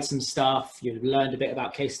have tried some stuff, you'd have learned a bit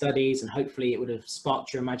about case studies, and hopefully it would have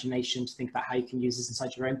sparked your imagination to think about how you can use this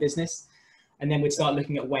inside your own business. And then we'd start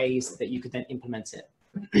looking at ways that you could then implement it.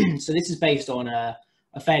 So this is based on a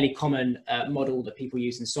fairly common model that people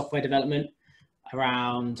use in software development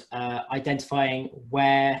around identifying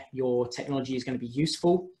where your technology is going to be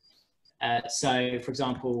useful. So, for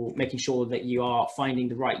example, making sure that you are finding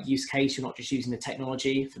the right use case. You're not just using the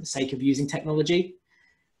technology for the sake of using technology.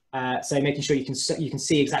 So making sure you can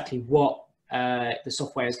see exactly what the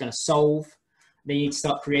software is going to solve. Then you need to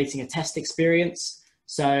start creating a test experience.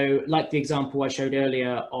 So like the example I showed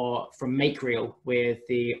earlier from MakeReal with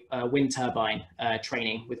the wind turbine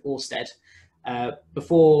training with Orsted.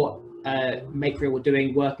 Before MakeReal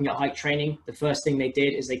were working at height training, the first thing they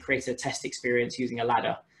did is they created a test experience using a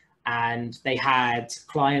ladder. And they had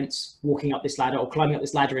clients walking up this ladder or climbing up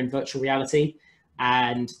this ladder in virtual reality,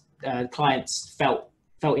 and clients felt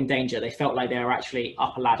in danger. They felt like they were actually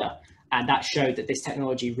up a ladder, And that showed that this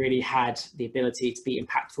technology really had the ability to be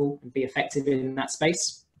impactful and be effective in that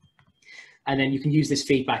space. And then you can use this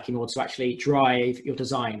feedback in order to actually drive your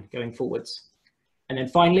design going forwards. And then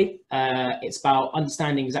finally, it's about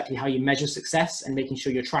understanding exactly how you measure success and making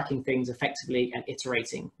sure you're tracking things effectively and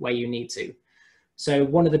iterating where you need to. So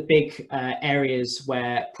one of the big areas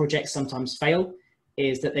where projects sometimes fail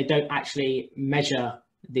is that they don't actually measure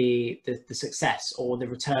the success or the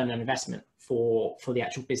return on investment for the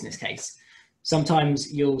actual business case.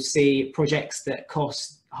 Sometimes you'll see projects that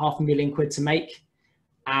cost £500,000 to make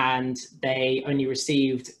and they only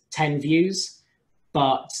received 10 views,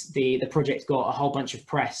 but the project got a whole bunch of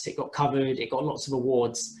press, it got covered, it got lots of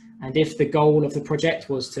awards. And if the goal of the project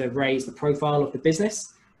was to raise the profile of the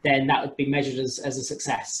business, then that would be measured as a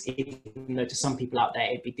success, even though to some people out there,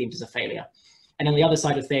 it'd be deemed as a failure. And on the other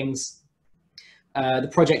side of things, the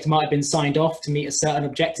project might have been signed off to meet a certain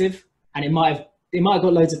objective, and it might have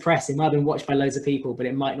got loads of press, it might have been watched by loads of people, but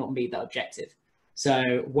it might not meet that objective.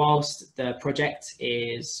 So whilst the project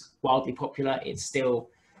is wildly popular, it's still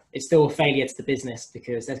a failure to the business,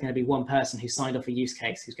 because there's going to be one person who signed off a use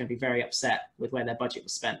case who's going to be very upset with where their budget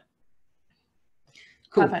was spent.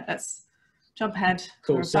 Cool. Perfect. Let's jump ahead.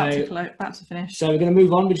 Cool. We're about to finish. So we're going to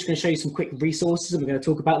move on. We're just going to show you some quick resources and we're going to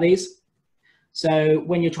talk about these. So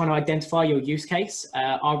when you're trying to identify your use case,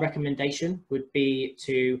 our recommendation would be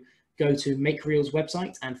to go to MakeReal's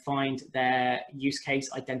website and find their use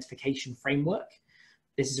case identification framework.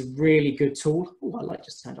 This is a really good tool. Oh, my light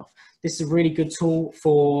just turned off. This is a really good tool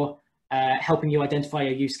for helping you identify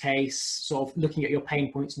your use case, sort of looking at your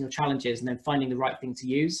pain points and your challenges, and then finding the right thing to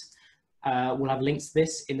use. We'll have links to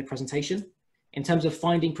this in the presentation. In terms of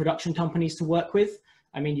finding production companies to work with,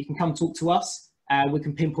 I mean, you can come talk to us. We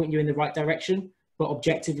can pinpoint you in the right direction, but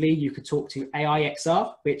objectively, you could talk to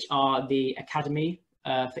AIXR, which are the Academy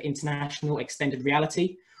for International Extended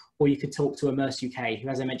Reality, or you could talk to Immerse UK, who,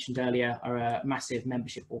 as I mentioned earlier, are a massive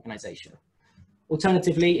membership organisation.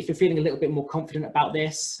 Alternatively, if you're feeling a little bit more confident about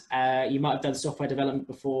this, you might have done software development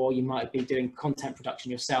before, you might have been doing content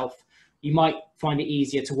production yourself, you might find it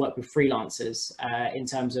easier to work with freelancers in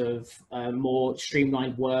terms of more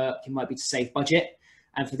streamlined work. It might be to save budget.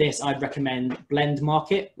 And for this, I'd recommend Blend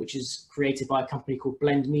Market, which is created by a company called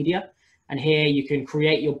Blend Media. And here you can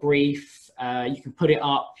create your brief, you can put it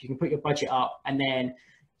up, you can put your budget up, and then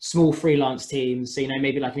small freelance teams, so, you know,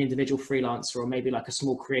 maybe like an individual freelancer or maybe like a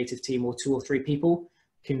small creative team or 2 or 3 people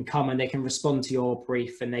can come and they can respond to your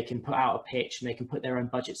brief and they can put out a pitch and they can put their own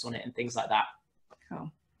budgets on it and things like that.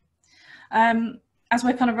 Cool. As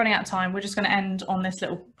we're kind of running out of time, we're just going to end on this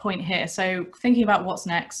little point here. So thinking about what's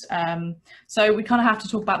next. So we kind of have to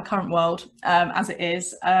talk about the current world as it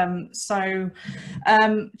is.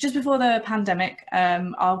 Just before the pandemic,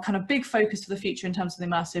 our kind of big focus for the future in terms of the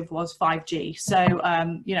immersive was 5G.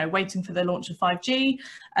 So, you know, waiting for the launch of 5G,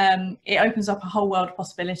 it opens up a whole world of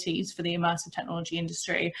possibilities for the immersive technology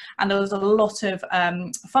industry. And there was a lot of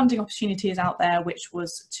funding opportunities out there, which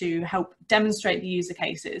was to help demonstrate the user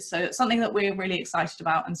cases. So it's something that we're really excited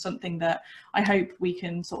about and something that I hope we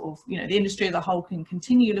can sort of, you know, the industry as a whole can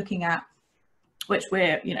continue looking at, which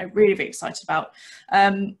we're, you know, really, really excited about.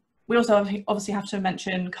 We also obviously have to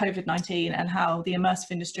mention COVID-19 and how the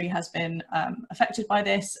immersive industry has been affected by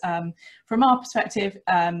this. From our perspective,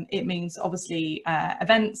 it means obviously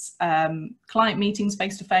events, client meetings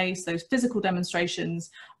face-to-face, those physical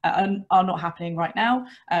demonstrations are not happening right now,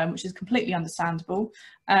 which is completely understandable.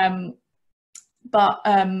 But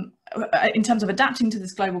in terms of adapting to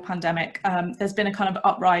this global pandemic, there's been a kind of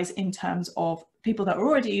uprise in terms of people that are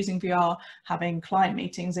already using VR, having client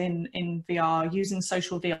meetings in VR, using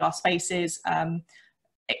social VR spaces,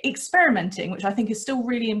 experimenting, which I think is still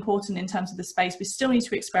really important in terms of the space. We still need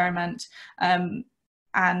to experiment.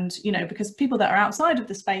 And, you know, because people that are outside of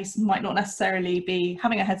the space might not necessarily be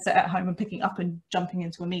having a headset at home and picking up and jumping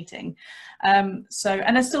into a meeting. And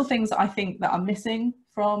there's still things that I think that are missing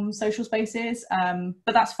from social spaces,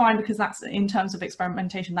 but that's fine because that's in terms of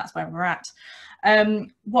experimentation, that's where we're at.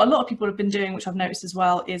 What a lot of people have been doing, which I've noticed as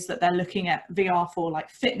well, is that they're looking at VR for like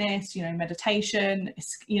fitness, you know, meditation,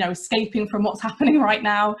 you know, escaping from what's happening right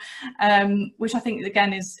now, which I think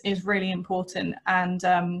again is really important.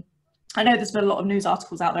 And I know there's been a lot of news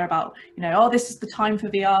articles out there about, you know, oh, this is the time for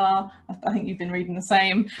VR. I think you've been reading the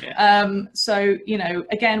same. Yeah. So, you know,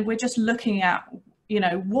 again, we're just looking at, you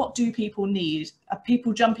know, what do people need? Are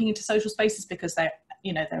people jumping into social spaces because they're,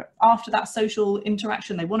 you know, they're after that social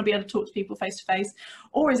interaction, they want to be able to talk to people face to face,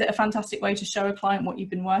 or is it a fantastic way to show a client what you've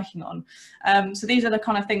been working on? So these are the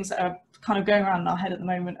kind of things that are kind of going around in our head at the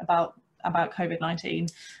moment about COVID-19.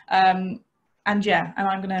 And yeah, and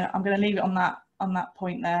I'm gonna leave it on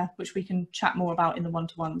point there, which we can chat more about in the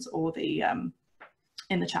one-to-ones or the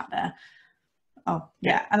in the chat there. Oh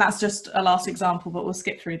yeah, and that's just a last example, but we'll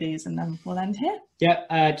skip through these and then we'll end here.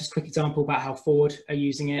 Yeah, just a quick example about how Ford are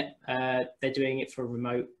using it. They're doing it for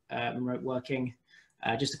remote working.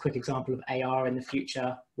 Just a quick example of AR in the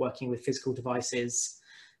future, working with physical devices.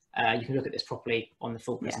 You can look at this properly on the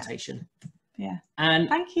full presentation. Yeah. And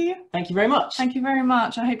thank you. Thank you very much. Thank you very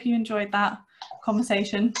much. I hope you enjoyed that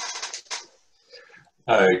conversation.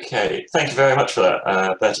 Okay, thank you very much for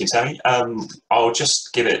that, Bertie and Sammy. I'll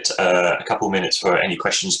just give it a couple of minutes for any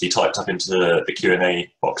questions to be typed up into the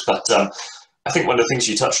Q&A box. But I think one of the things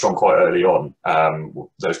you touched on quite early on,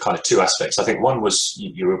 those kind of two aspects. I think one was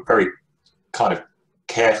you were very kind of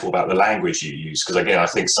careful about the language you use, because again, I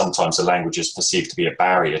think sometimes the language is perceived to be a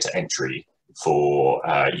barrier to entry for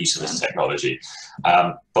use of this technology.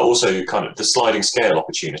 But also kind of the sliding scale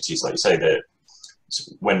opportunities, like you say, that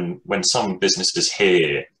when some businesses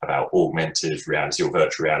hear about augmented reality or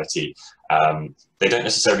virtual reality, they don't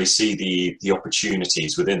necessarily see the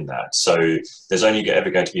opportunities within that. So there's only ever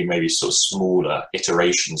going to be maybe sort of smaller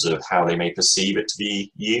iterations of how they may perceive it to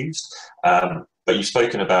be used. But you've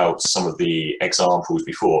spoken about some of the examples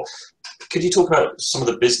before. Could you talk about some of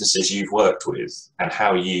the businesses you've worked with and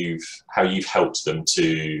how you've helped them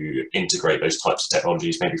to integrate those types of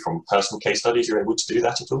technologies, maybe from personal case studies? You're able to do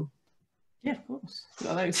that at all? Yeah, of course.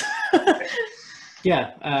 Got loads.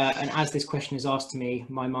 Yeah, and as this question is asked to me,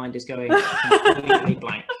 my mind is going completely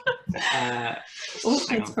blank.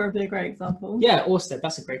 Orsted's probably a great example. Yeah, Orsted,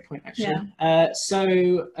 that's a great point, actually. Yeah.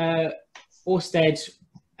 Orsted,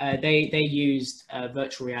 they used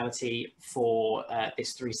virtual reality for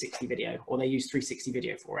this 360 video, or they used 360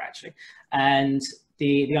 video for it, actually. And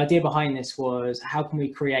the idea behind this was, how can we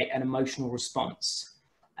create an emotional response?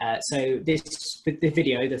 So the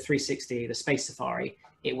video, the 360, the Space Safari,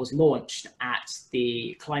 it was launched at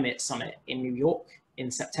the Climate Summit in New York in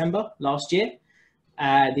September last year.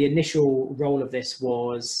 The initial role of this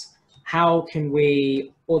was,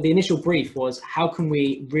 the initial brief was, how can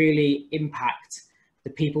we really impact the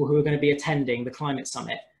people who are going to be attending the Climate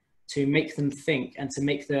Summit, to make them think and to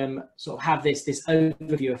make them sort of have this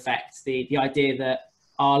overview effect, the idea that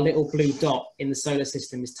our little blue dot in the solar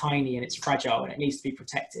system is tiny and it's fragile and it needs to be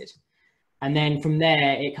protected. And then from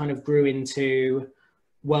there, it kind of grew into,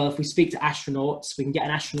 well, if we speak to astronauts, we can get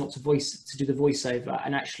an astronaut to do the voiceover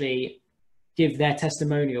and actually give their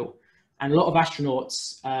testimonial. And a lot of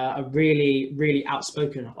astronauts are really, really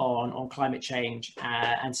outspoken on climate change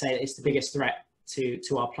and say that it's the biggest threat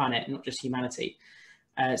to our planet, not just humanity.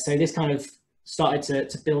 So this kind of started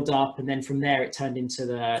to build up, and then from there it turned into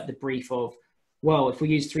the brief of, well, if we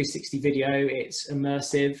use 360 video, it's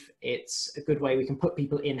immersive, it's a good way we can put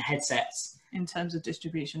people in headsets. In terms of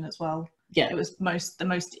distribution as well. Yeah. It was the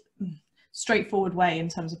most straightforward way in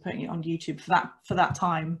terms of putting it on YouTube for that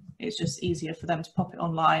time. It's just easier for them to pop it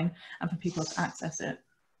online and for people to access it.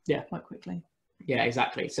 Yeah, quite quickly. Yeah,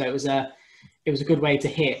 exactly. So it was a good way to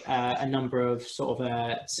hit a number of sort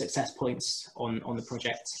of success points on the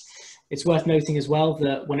project. It's worth noting as well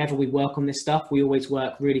that whenever we work on this stuff, we always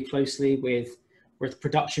work really closely with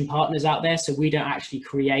production partners out there. So we don't actually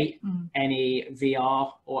create any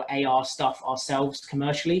VR or AR stuff ourselves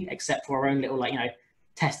commercially, except for our own little,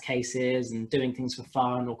 test cases and doing things for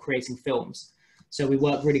fun or creating films. So we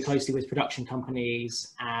work really closely with production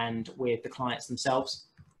companies and with the clients themselves.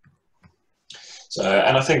 So,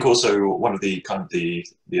 and I think also one of the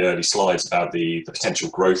early slides about the potential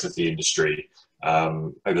growth of the industry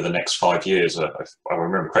over the next 5 years, if I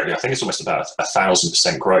remember correctly, I think it's almost about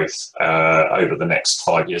 1,000% growth over the next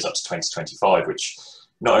 5 years up to 2025, which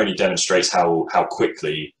not only demonstrates how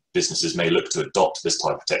quickly businesses may look to adopt this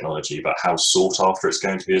type of technology, but how sought after it's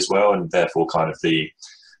going to be as well, and therefore kind of the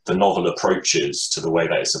novel approaches to the way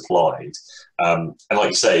that it's applied. And like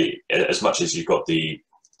you say, as much as you've got the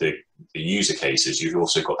user cases, you've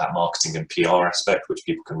also got that marketing and PR aspect, which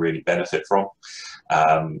people can really benefit from.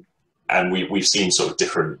 And we've seen sort of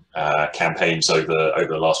different campaigns over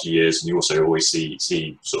the last few years, and you also always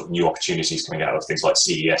see sort of new opportunities coming out of things like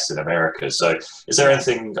CES in America. So is there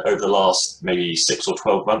anything over the last maybe 6 or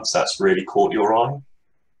 12 months that's really caught your eye?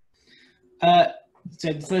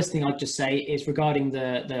 So the first thing I'd just say is regarding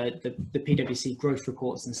the PwC growth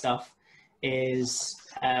reports and stuff, is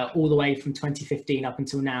all the way from 2015 up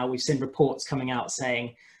until now, we've seen reports coming out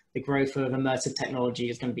saying the growth of immersive technology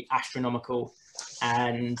is going to be astronomical.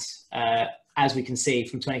 And as we can see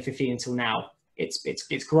from 2015 until now,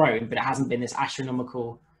 it's grown, but it hasn't been this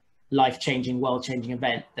astronomical, life-changing, world-changing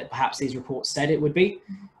event that perhaps these reports said it would be.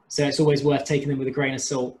 So it's always worth taking them with a grain of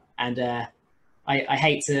salt and I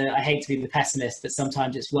hate to be the pessimist, but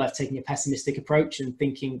sometimes it's worth taking a pessimistic approach and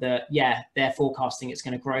thinking that, yeah, they're forecasting it's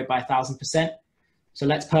going to grow by 1,000%. So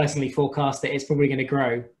let's personally forecast that it's probably going to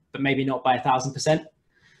grow, but maybe not by 1,000%.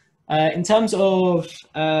 In terms of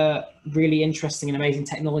really interesting and amazing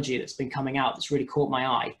technology that's been coming out that's really caught my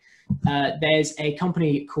eye, there's a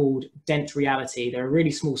company called Dent Reality. They're a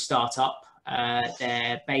really small startup.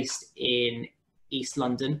 They're based in East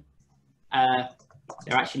London.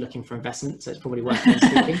 They're actually looking for investment, so it's probably worth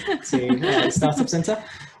speaking to the Startup Centre.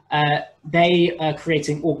 They are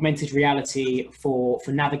creating augmented reality for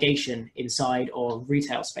navigation inside of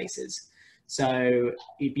retail spaces. So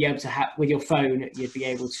you'd be able to have, with your phone, you'd be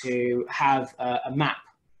able to have a map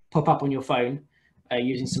pop up on your phone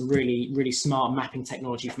using some really smart mapping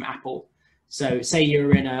technology from Apple. So say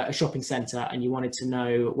you're in a shopping centre and you wanted to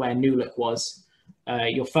know where New Look was,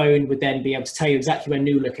 your phone would then be able to tell you exactly where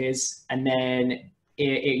New Look is, and then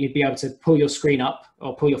you'd be able to pull your screen up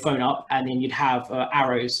or pull your phone up, and then you'd have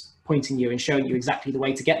arrows pointing you and showing you exactly the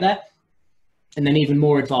way to get there. And then even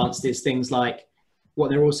more advanced is things like, what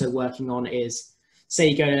they're also working on is, say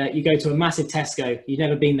you go to a massive Tesco, you've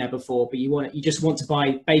never been there before, but you just want to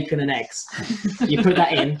buy bacon and eggs. You put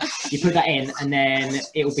that in, and then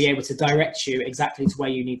it will be able to direct you exactly to where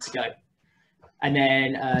you need to go. And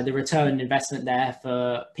then the return on investment there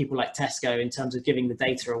for people like Tesco in terms of giving the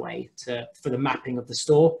data away for the mapping of the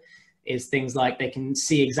store is things like they can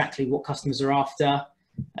see exactly what customers are after.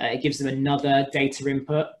 It gives them another data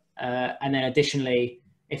input. And then additionally,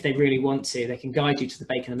 if they really want to, they can guide you to the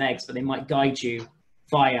bacon and eggs, but they might guide you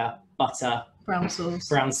via butter, brown sauce,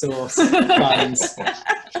 buns,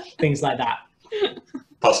 things like that.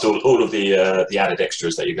 Plus all of the added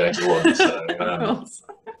extras that you're going to want.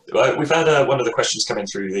 So, we've had one of the questions coming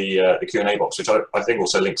through the Q&A box, which I think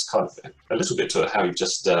also links kind of a little bit to how you've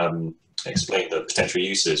just explained the potential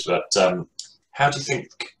uses. But how do you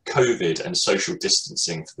think COVID and social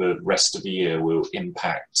distancing for the rest of the year will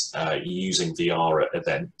impact using VR at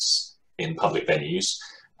events in public venues?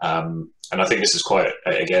 And I think this is quite,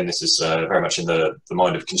 again, this is very much in the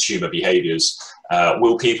mind of consumer behaviours.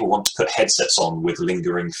 Will people want to put headsets on with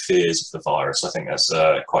lingering fears of the virus? I think that's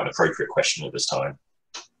quite an appropriate question at this time.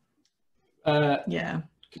 Yeah.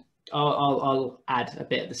 I'll add a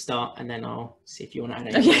bit at the start, and then I'll see if you want to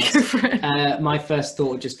add anything else. My first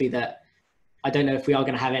thought would just be that I don't know if we are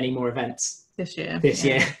going to have any more events this year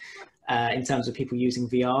in terms of people using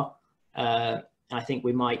VR. I think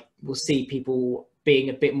we'll see people being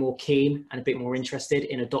a bit more keen and a bit more interested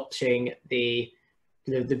in adopting the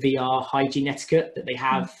VR hygiene etiquette that they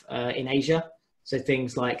have in Asia. So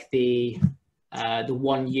things like the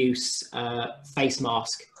one-use face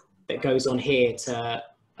mask that goes on here to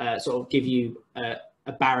sort of give you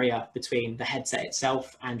a barrier between the headset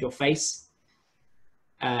itself and your face.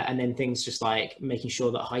 And then things just like making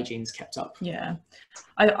sure that hygiene's kept up. Yeah,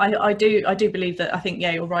 I do believe that. I think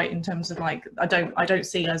you're right in terms of like I don't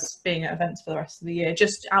see us being at events for the rest of the year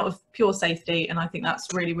just out of pure safety, and I think that's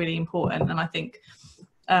really important. And I think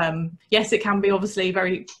yes, it can be obviously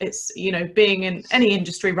it's being in any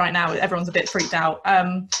industry right now, everyone's a bit freaked out.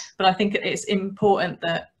 But I think it's important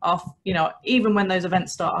that even when those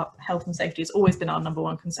events start up, health and safety has always been our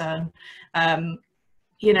 #1 concern.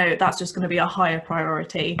 That's just going to be a higher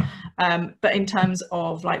priority. But in terms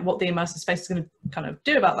of like what the immersive space is going to kind of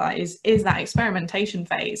do about that is that experimentation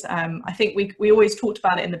phase. I think we always talked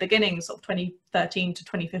about it in the beginning, sort of 2013 to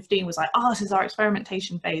 2015 was like, this is our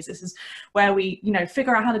experimentation phase. This is where we,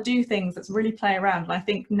 figure out how to do things, let's really play around. And I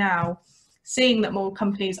think now, seeing that more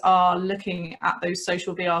companies are looking at those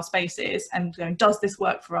social VR spaces and going, does this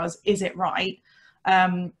work for us? Is it right?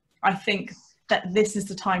 I think that this is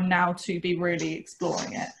the time now to be really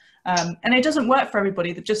exploring it. And it doesn't work for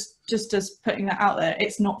everybody. That just as putting that out there,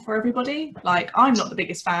 it's not for everybody. Like, I'm not the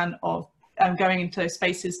biggest fan of going into those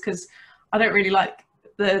spaces because I don't really like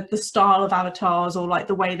the style of avatars or like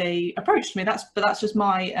the way they approached me. But that's just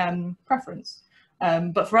my preference.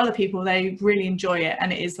 But for other people, they really enjoy it,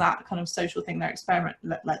 and it is that kind of social thing they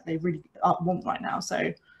they really want right now.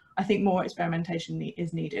 So I think more experimentation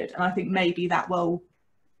is needed, and I think maybe that will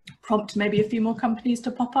prompt maybe a few more companies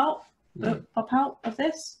to pop out of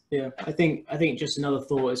this. Yeah, I think just another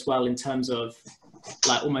thought as well in terms of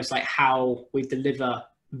like almost like how we deliver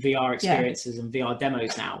VR experiences and VR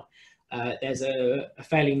demos now. There's a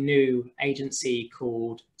fairly new agency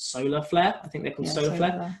called Solar Flare. I think they're called Solar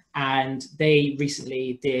Flare. And they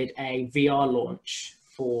recently did a VR launch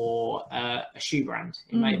for a shoe brand.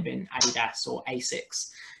 It might have been Adidas or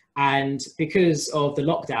Essex. And because of the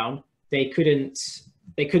lockdown, they couldn't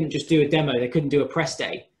just do a demo. They couldn't do a press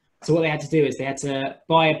day. So what they had to do is they had to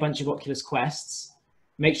buy a bunch of Oculus Quests,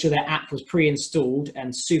 make sure their app was pre-installed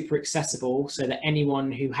and super accessible so that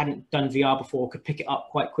anyone who hadn't done VR before could pick it up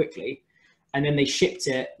quite quickly. And then they shipped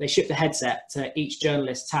the headset to each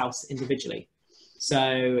journalist's house individually.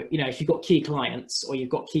 So, you know, if you've got key clients or you've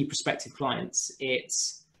got key prospective clients,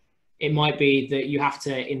 it might be that you have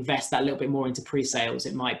to invest that little bit more into pre-sales.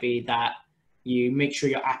 It might be that you make sure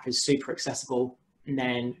your app is super accessible and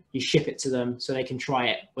then you ship it to them so they can try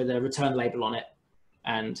it with a return label on it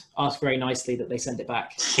and ask very nicely that they send it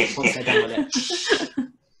back once they're done with it.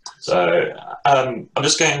 So I'm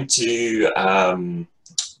just going to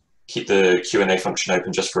keep the Q&A function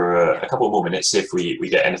open just for a couple more minutes, see if we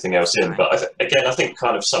get anything else in. But again, I think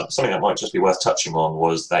kind of something that might just be worth touching on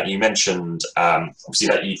was that you mentioned, obviously,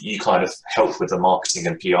 that you kind of help with the marketing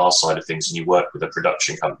and PR side of things and you work with a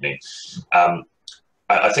production company.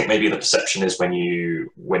 I think maybe the perception is when you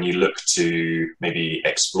look to maybe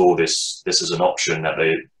explore this as an option, that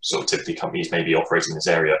they sort of typically companies maybe operating in this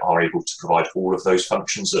area are able to provide all of those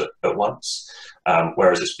functions at once.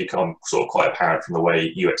 Whereas it's become sort of quite apparent from the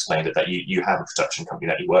way you explained it that you have a production company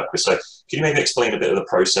that you work with. So can you maybe explain a bit of the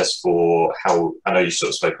process for how, I know you sort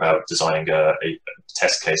of spoke about designing a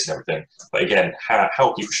test case and everything, but again,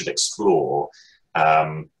 how people should explore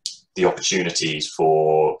the opportunities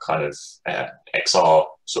for kind of XR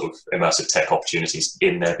sort of immersive tech opportunities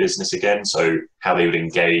in their business again. So how they would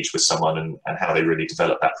engage with someone and how they really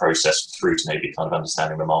develop that process through to maybe kind of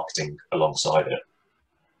understanding the marketing alongside it.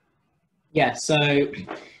 Yeah, so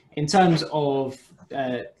in terms of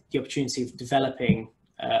the opportunity of developing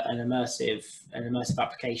an immersive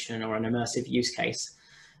application or an immersive use case,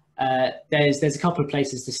 there's a couple of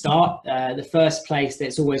places to start. The first place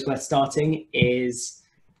that's always worth starting is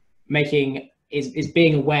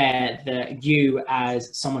being aware that you,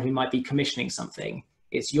 as someone who might be commissioning something,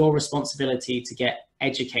 it's your responsibility to get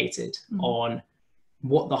educated on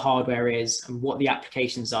what the hardware is and what the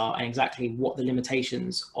applications are and exactly what the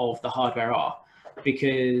limitations of the hardware are.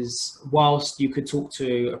 Because whilst you could talk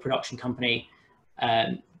to a production company,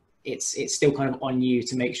 it's still kind of on you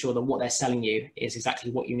to make sure that what they're selling you is exactly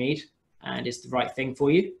what you need and is the right thing for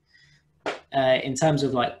you. In terms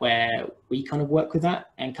of like where we kind of work with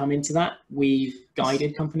that and come into that, we've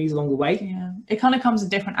guided companies along the way. Yeah, it kind of comes at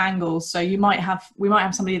different angles. So we might have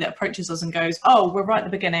somebody that approaches us and goes, "Oh, we're right at the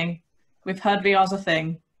beginning. We've heard VR's a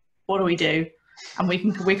thing. What do we do?" And we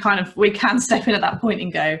can step in at that point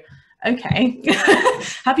and go, "Okay,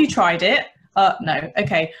 have you tried it? No.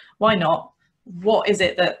 Okay, why not? What is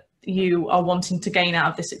it that you are wanting to gain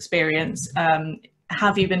out of this experience?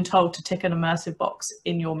 Have you been told to tick an immersive box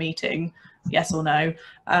in your meeting? Yes or no?"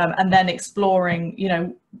 And then exploring, you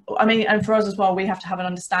know, I mean, and for us as well, we have to have an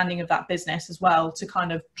understanding of that business as well to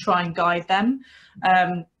kind of try and guide them.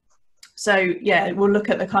 So yeah, we'll look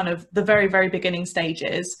at the kind of the very, very beginning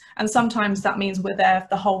stages. And sometimes that means we're there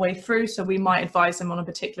the whole way through. So we might advise them on a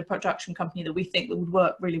particular production company that we think that would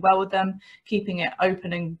work really well with them, keeping it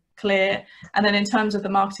open and clear. And then in terms of the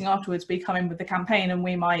marketing afterwards, we come in with the campaign and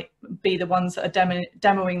we might be the ones that are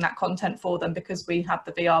demoing that content for them because we have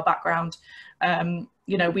the VR background.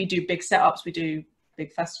 You know, we do big setups, we do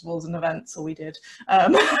big festivals and events, or we did,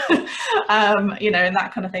 you know, and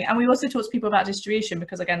that kind of thing. And we also talk to people about distribution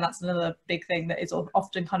because, again, that's another big thing that is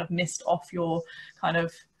often kind of missed off your kind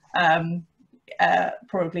of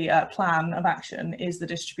probably plan of action, is the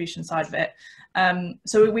distribution side of it.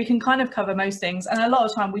 So we can kind of cover most things, and a lot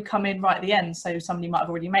of time we come in right at the end, so somebody might have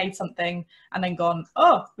already made something and then gone,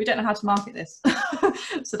 "Oh, we don't know how to market this."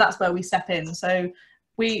 So that's where we step in. So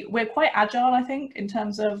we're quite agile, I think, in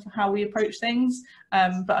terms of how we approach things.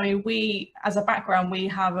 But I mean, we, as a background, we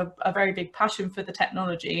have a very big passion for the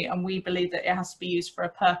technology, and we believe that it has to be used for a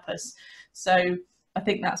purpose. So I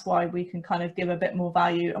think that's why we can kind of give a bit more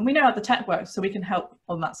value, and we know how the tech works, so we can help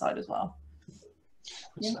on that side as well.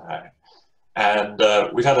 Yeah. And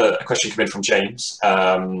we've had a question come in from James.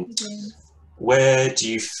 Where do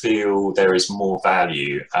you feel there is more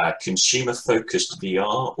value, consumer-focused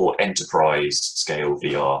VR or enterprise-scale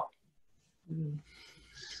VR?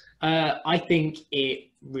 I think it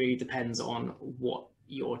really depends on what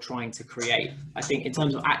you're trying to create. I think in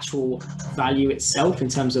terms of actual value itself, in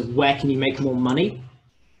terms of where can you make more money,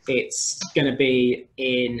 it's going to be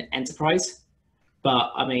in enterprise.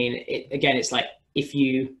 But I mean, again, it's like if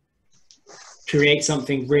you create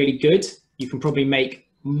something really good, you can probably make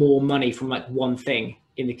more money from like one thing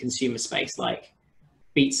in the consumer space, like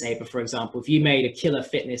Beat Saber, for example. If you made a killer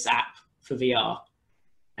fitness app for VR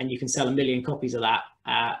and you can sell 1 million copies of that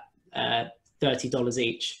at $30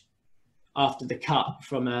 each, after the cut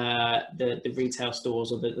from the retail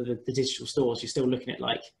stores or the digital stores, you're still looking at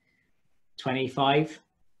like $25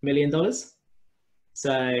 million.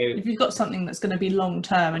 So if you've got something that's going to be long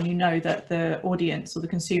term and you know that the audience or the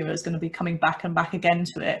consumer is going to be coming back and back again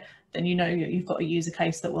to it, then you know you've got a user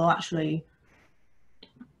case that will actually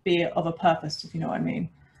be of a purpose, if you know what I mean.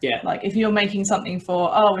 Yeah. Like if you're making something for,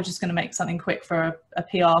 oh, we're just going to make something quick for a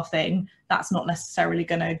PR thing, that's not necessarily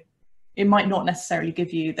going to, it might not necessarily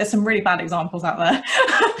give you, there's some really bad examples out there.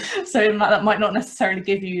 So that might not necessarily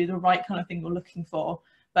give you the right kind of thing you're looking for.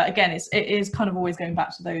 But again, it is kind of always going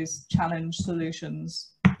back to those challenge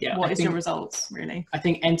solutions. Yeah, What is your results, really? I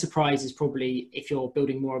think enterprise is probably, if you're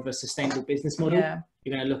building more of a sustainable business model,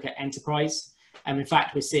 you're going to look at enterprise. And in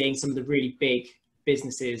fact, we're seeing some of the really big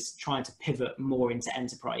businesses trying to pivot more into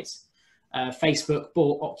enterprise. Facebook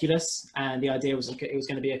bought Oculus, and the idea was it was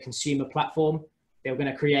going to be a consumer platform. They were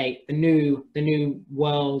going to create the new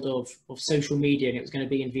world of social media, and it was going to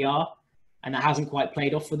be in VR, and that hasn't quite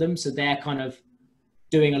played off for them. So they're kind of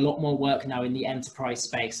doing a lot more work now in the enterprise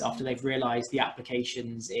space after they've realized the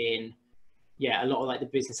applications in, a lot of like the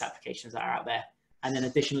business applications that are out there. And then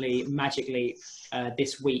additionally, Magically,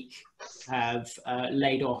 this week have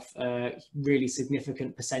laid off a really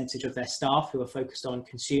significant percentage of their staff who are focused on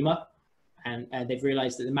consumer. And they've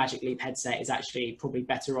realized that the Magic Leap headset is actually probably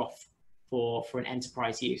better off for an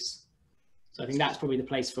enterprise use. So I think that's probably the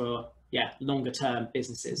place for, longer term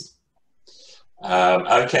businesses.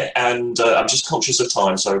 Okay, and I'm just conscious of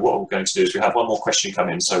time, so what we're going to do is we have one more question come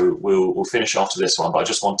in, so we'll finish after this one. But I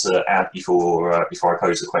just want to add before I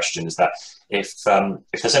pose the question is that if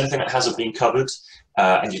there's anything that hasn't been covered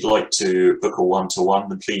and you'd like to book a one-to-one,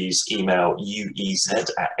 then please email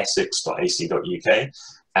uez@essex.ac.uk.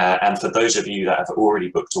 And for those of you that have already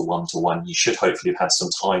booked a one-to-one, you should hopefully have had some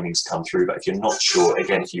timings come through. But if you're not sure,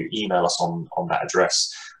 again, if you email us on that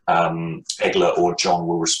address, Egla or John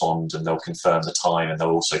will respond and they'll confirm the time, and they'll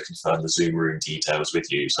also confirm the Zoom room details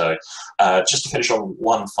with you. So just to finish on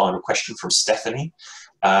one final question from Stephanie,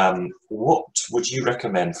 what would you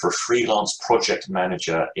recommend for a freelance project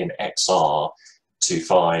manager in XR to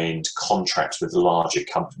find contracts with larger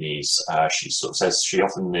companies? She sort of says she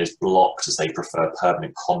often is blocked as they prefer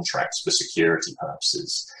permanent contracts for security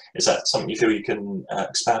purposes. Is that something you feel you can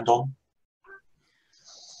expand on?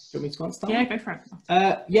 Do you want me to answer that? Yeah, go for it.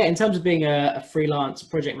 In terms of being a freelance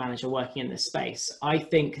project manager working in this space, I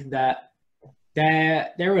think that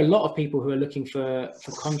there are a lot of people who are looking for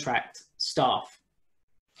contract staff.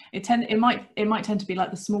 It might tend to be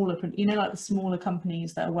like the smaller, like the smaller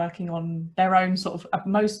companies that are working on their own sort of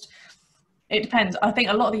it depends. I think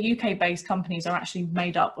a lot of the UK based companies are actually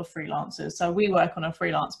made up of freelancers. So we work on a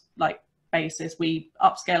freelance basis. We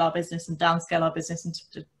upscale our business and downscale our business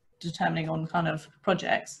into determining on kind of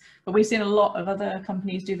projects, but we've seen a lot of other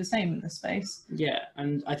companies do the same in this space. Yeah,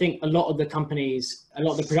 and I think a lot of the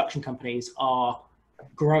production companies are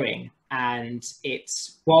growing, and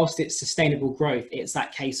whilst it's sustainable growth, it's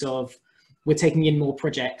that case of we're taking in more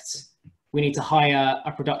projects, we need to hire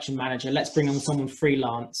a production manager, let's bring on someone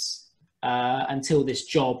freelance until this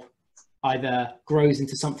job either grows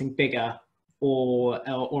into something bigger or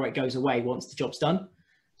it goes away once the job's done.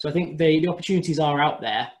 So I think the opportunities are out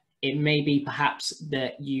there. It may be perhaps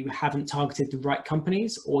that you haven't targeted the right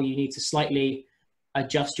companies, or you need to slightly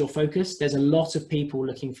adjust your focus. There's a lot of people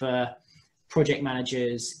looking for project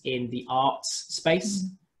managers in the arts space,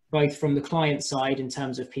 both from the client side in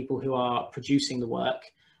terms of people who are producing the work,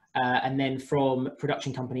 and then from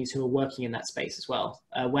production companies who are working in that space as well,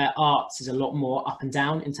 where arts is a lot more up and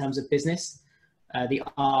down in terms of business. The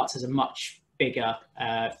arts has a much bigger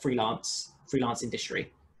freelance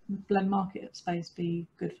industry. Blend market space be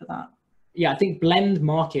good for that? Yeah, I think blend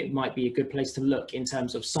market might be a good place to look in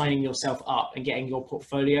terms of signing yourself up and getting your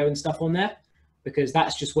portfolio and stuff on there, because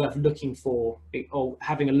that's just worth looking for or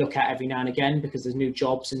having a look at every now and again, because there's new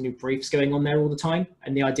jobs and new briefs going on there all the time.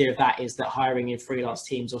 And the idea of that is that hiring in freelance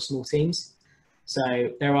teams or small teams. So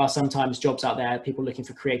there are sometimes jobs out there, people looking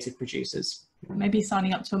for creative producers. Maybe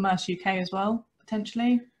signing up to Immerse UK as well,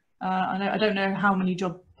 potentially. I don't know how many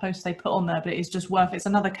job posts they put on there, but it's just it's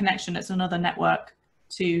another connection, it's another network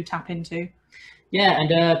to tap into. Yeah,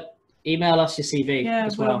 and email us your CV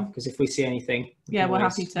as well, because if we see anything, we're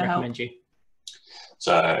happy to recommend help you.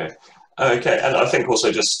 So, okay, and I think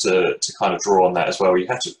also just to kind of draw on that as well, you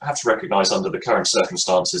have to recognise under the current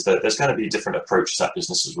circumstances that there's going to be different approaches that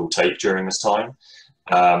businesses will take during this time.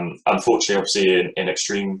 Unfortunately, obviously, in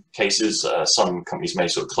extreme cases, some companies may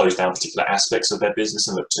sort of close down particular aspects of their business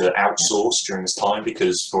and look to outsource during this time,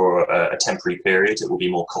 because for a temporary period, it will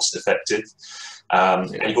be more cost effective.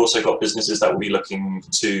 And you've also got businesses that will be looking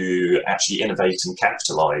to actually innovate and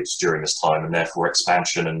capitalise during this time, and therefore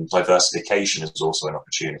expansion and diversification is also an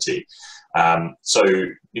opportunity. So,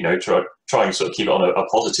 you know, try and sort of keep it on a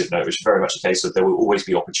positive note, which is very much a case of there will always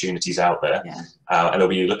be opportunities out there, and there'll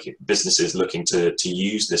be businesses looking to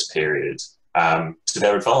use this period to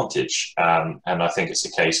their advantage. And I think it's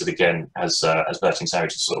a case of, again, as Bertie and Sarah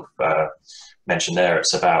just sort of mentioned there,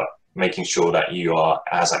 it's about making sure that you are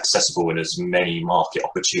as accessible in as many market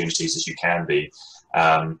opportunities as you can be.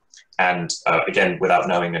 And again, without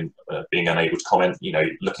knowing and being unable to comment, you know,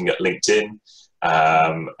 looking at LinkedIn,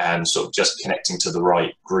 and sort of just connecting to the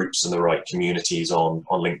right groups and the right communities on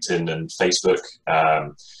LinkedIn and Facebook.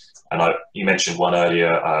 And you mentioned one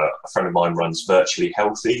earlier, a friend of mine runs Virtually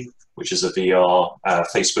Healthy, which is a VR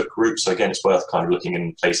Facebook group. So again, it's worth kind of looking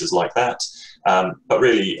in places like that. But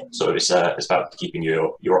really, sort of, it's about keeping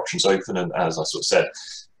your options open. And as I sort of said,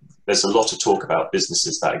 there's a lot of talk about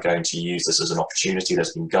businesses that are going to use this as an opportunity.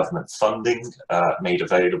 There's been government funding made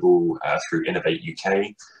available through Innovate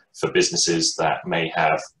UK for businesses that may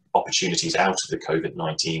have opportunities out of the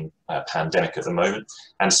COVID-19 pandemic at the moment.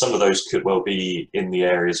 And some of those could well be in the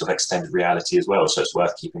areas of extended reality as well. So it's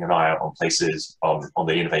worth keeping an eye out on places on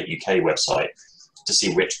the Innovate UK website to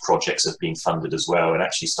see which projects have been funded as well, and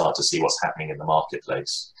actually start to see what's happening in the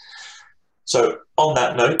marketplace. So on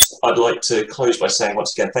that note, I'd like to close by saying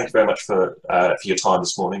once again, thank you very much for your time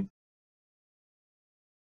this morning.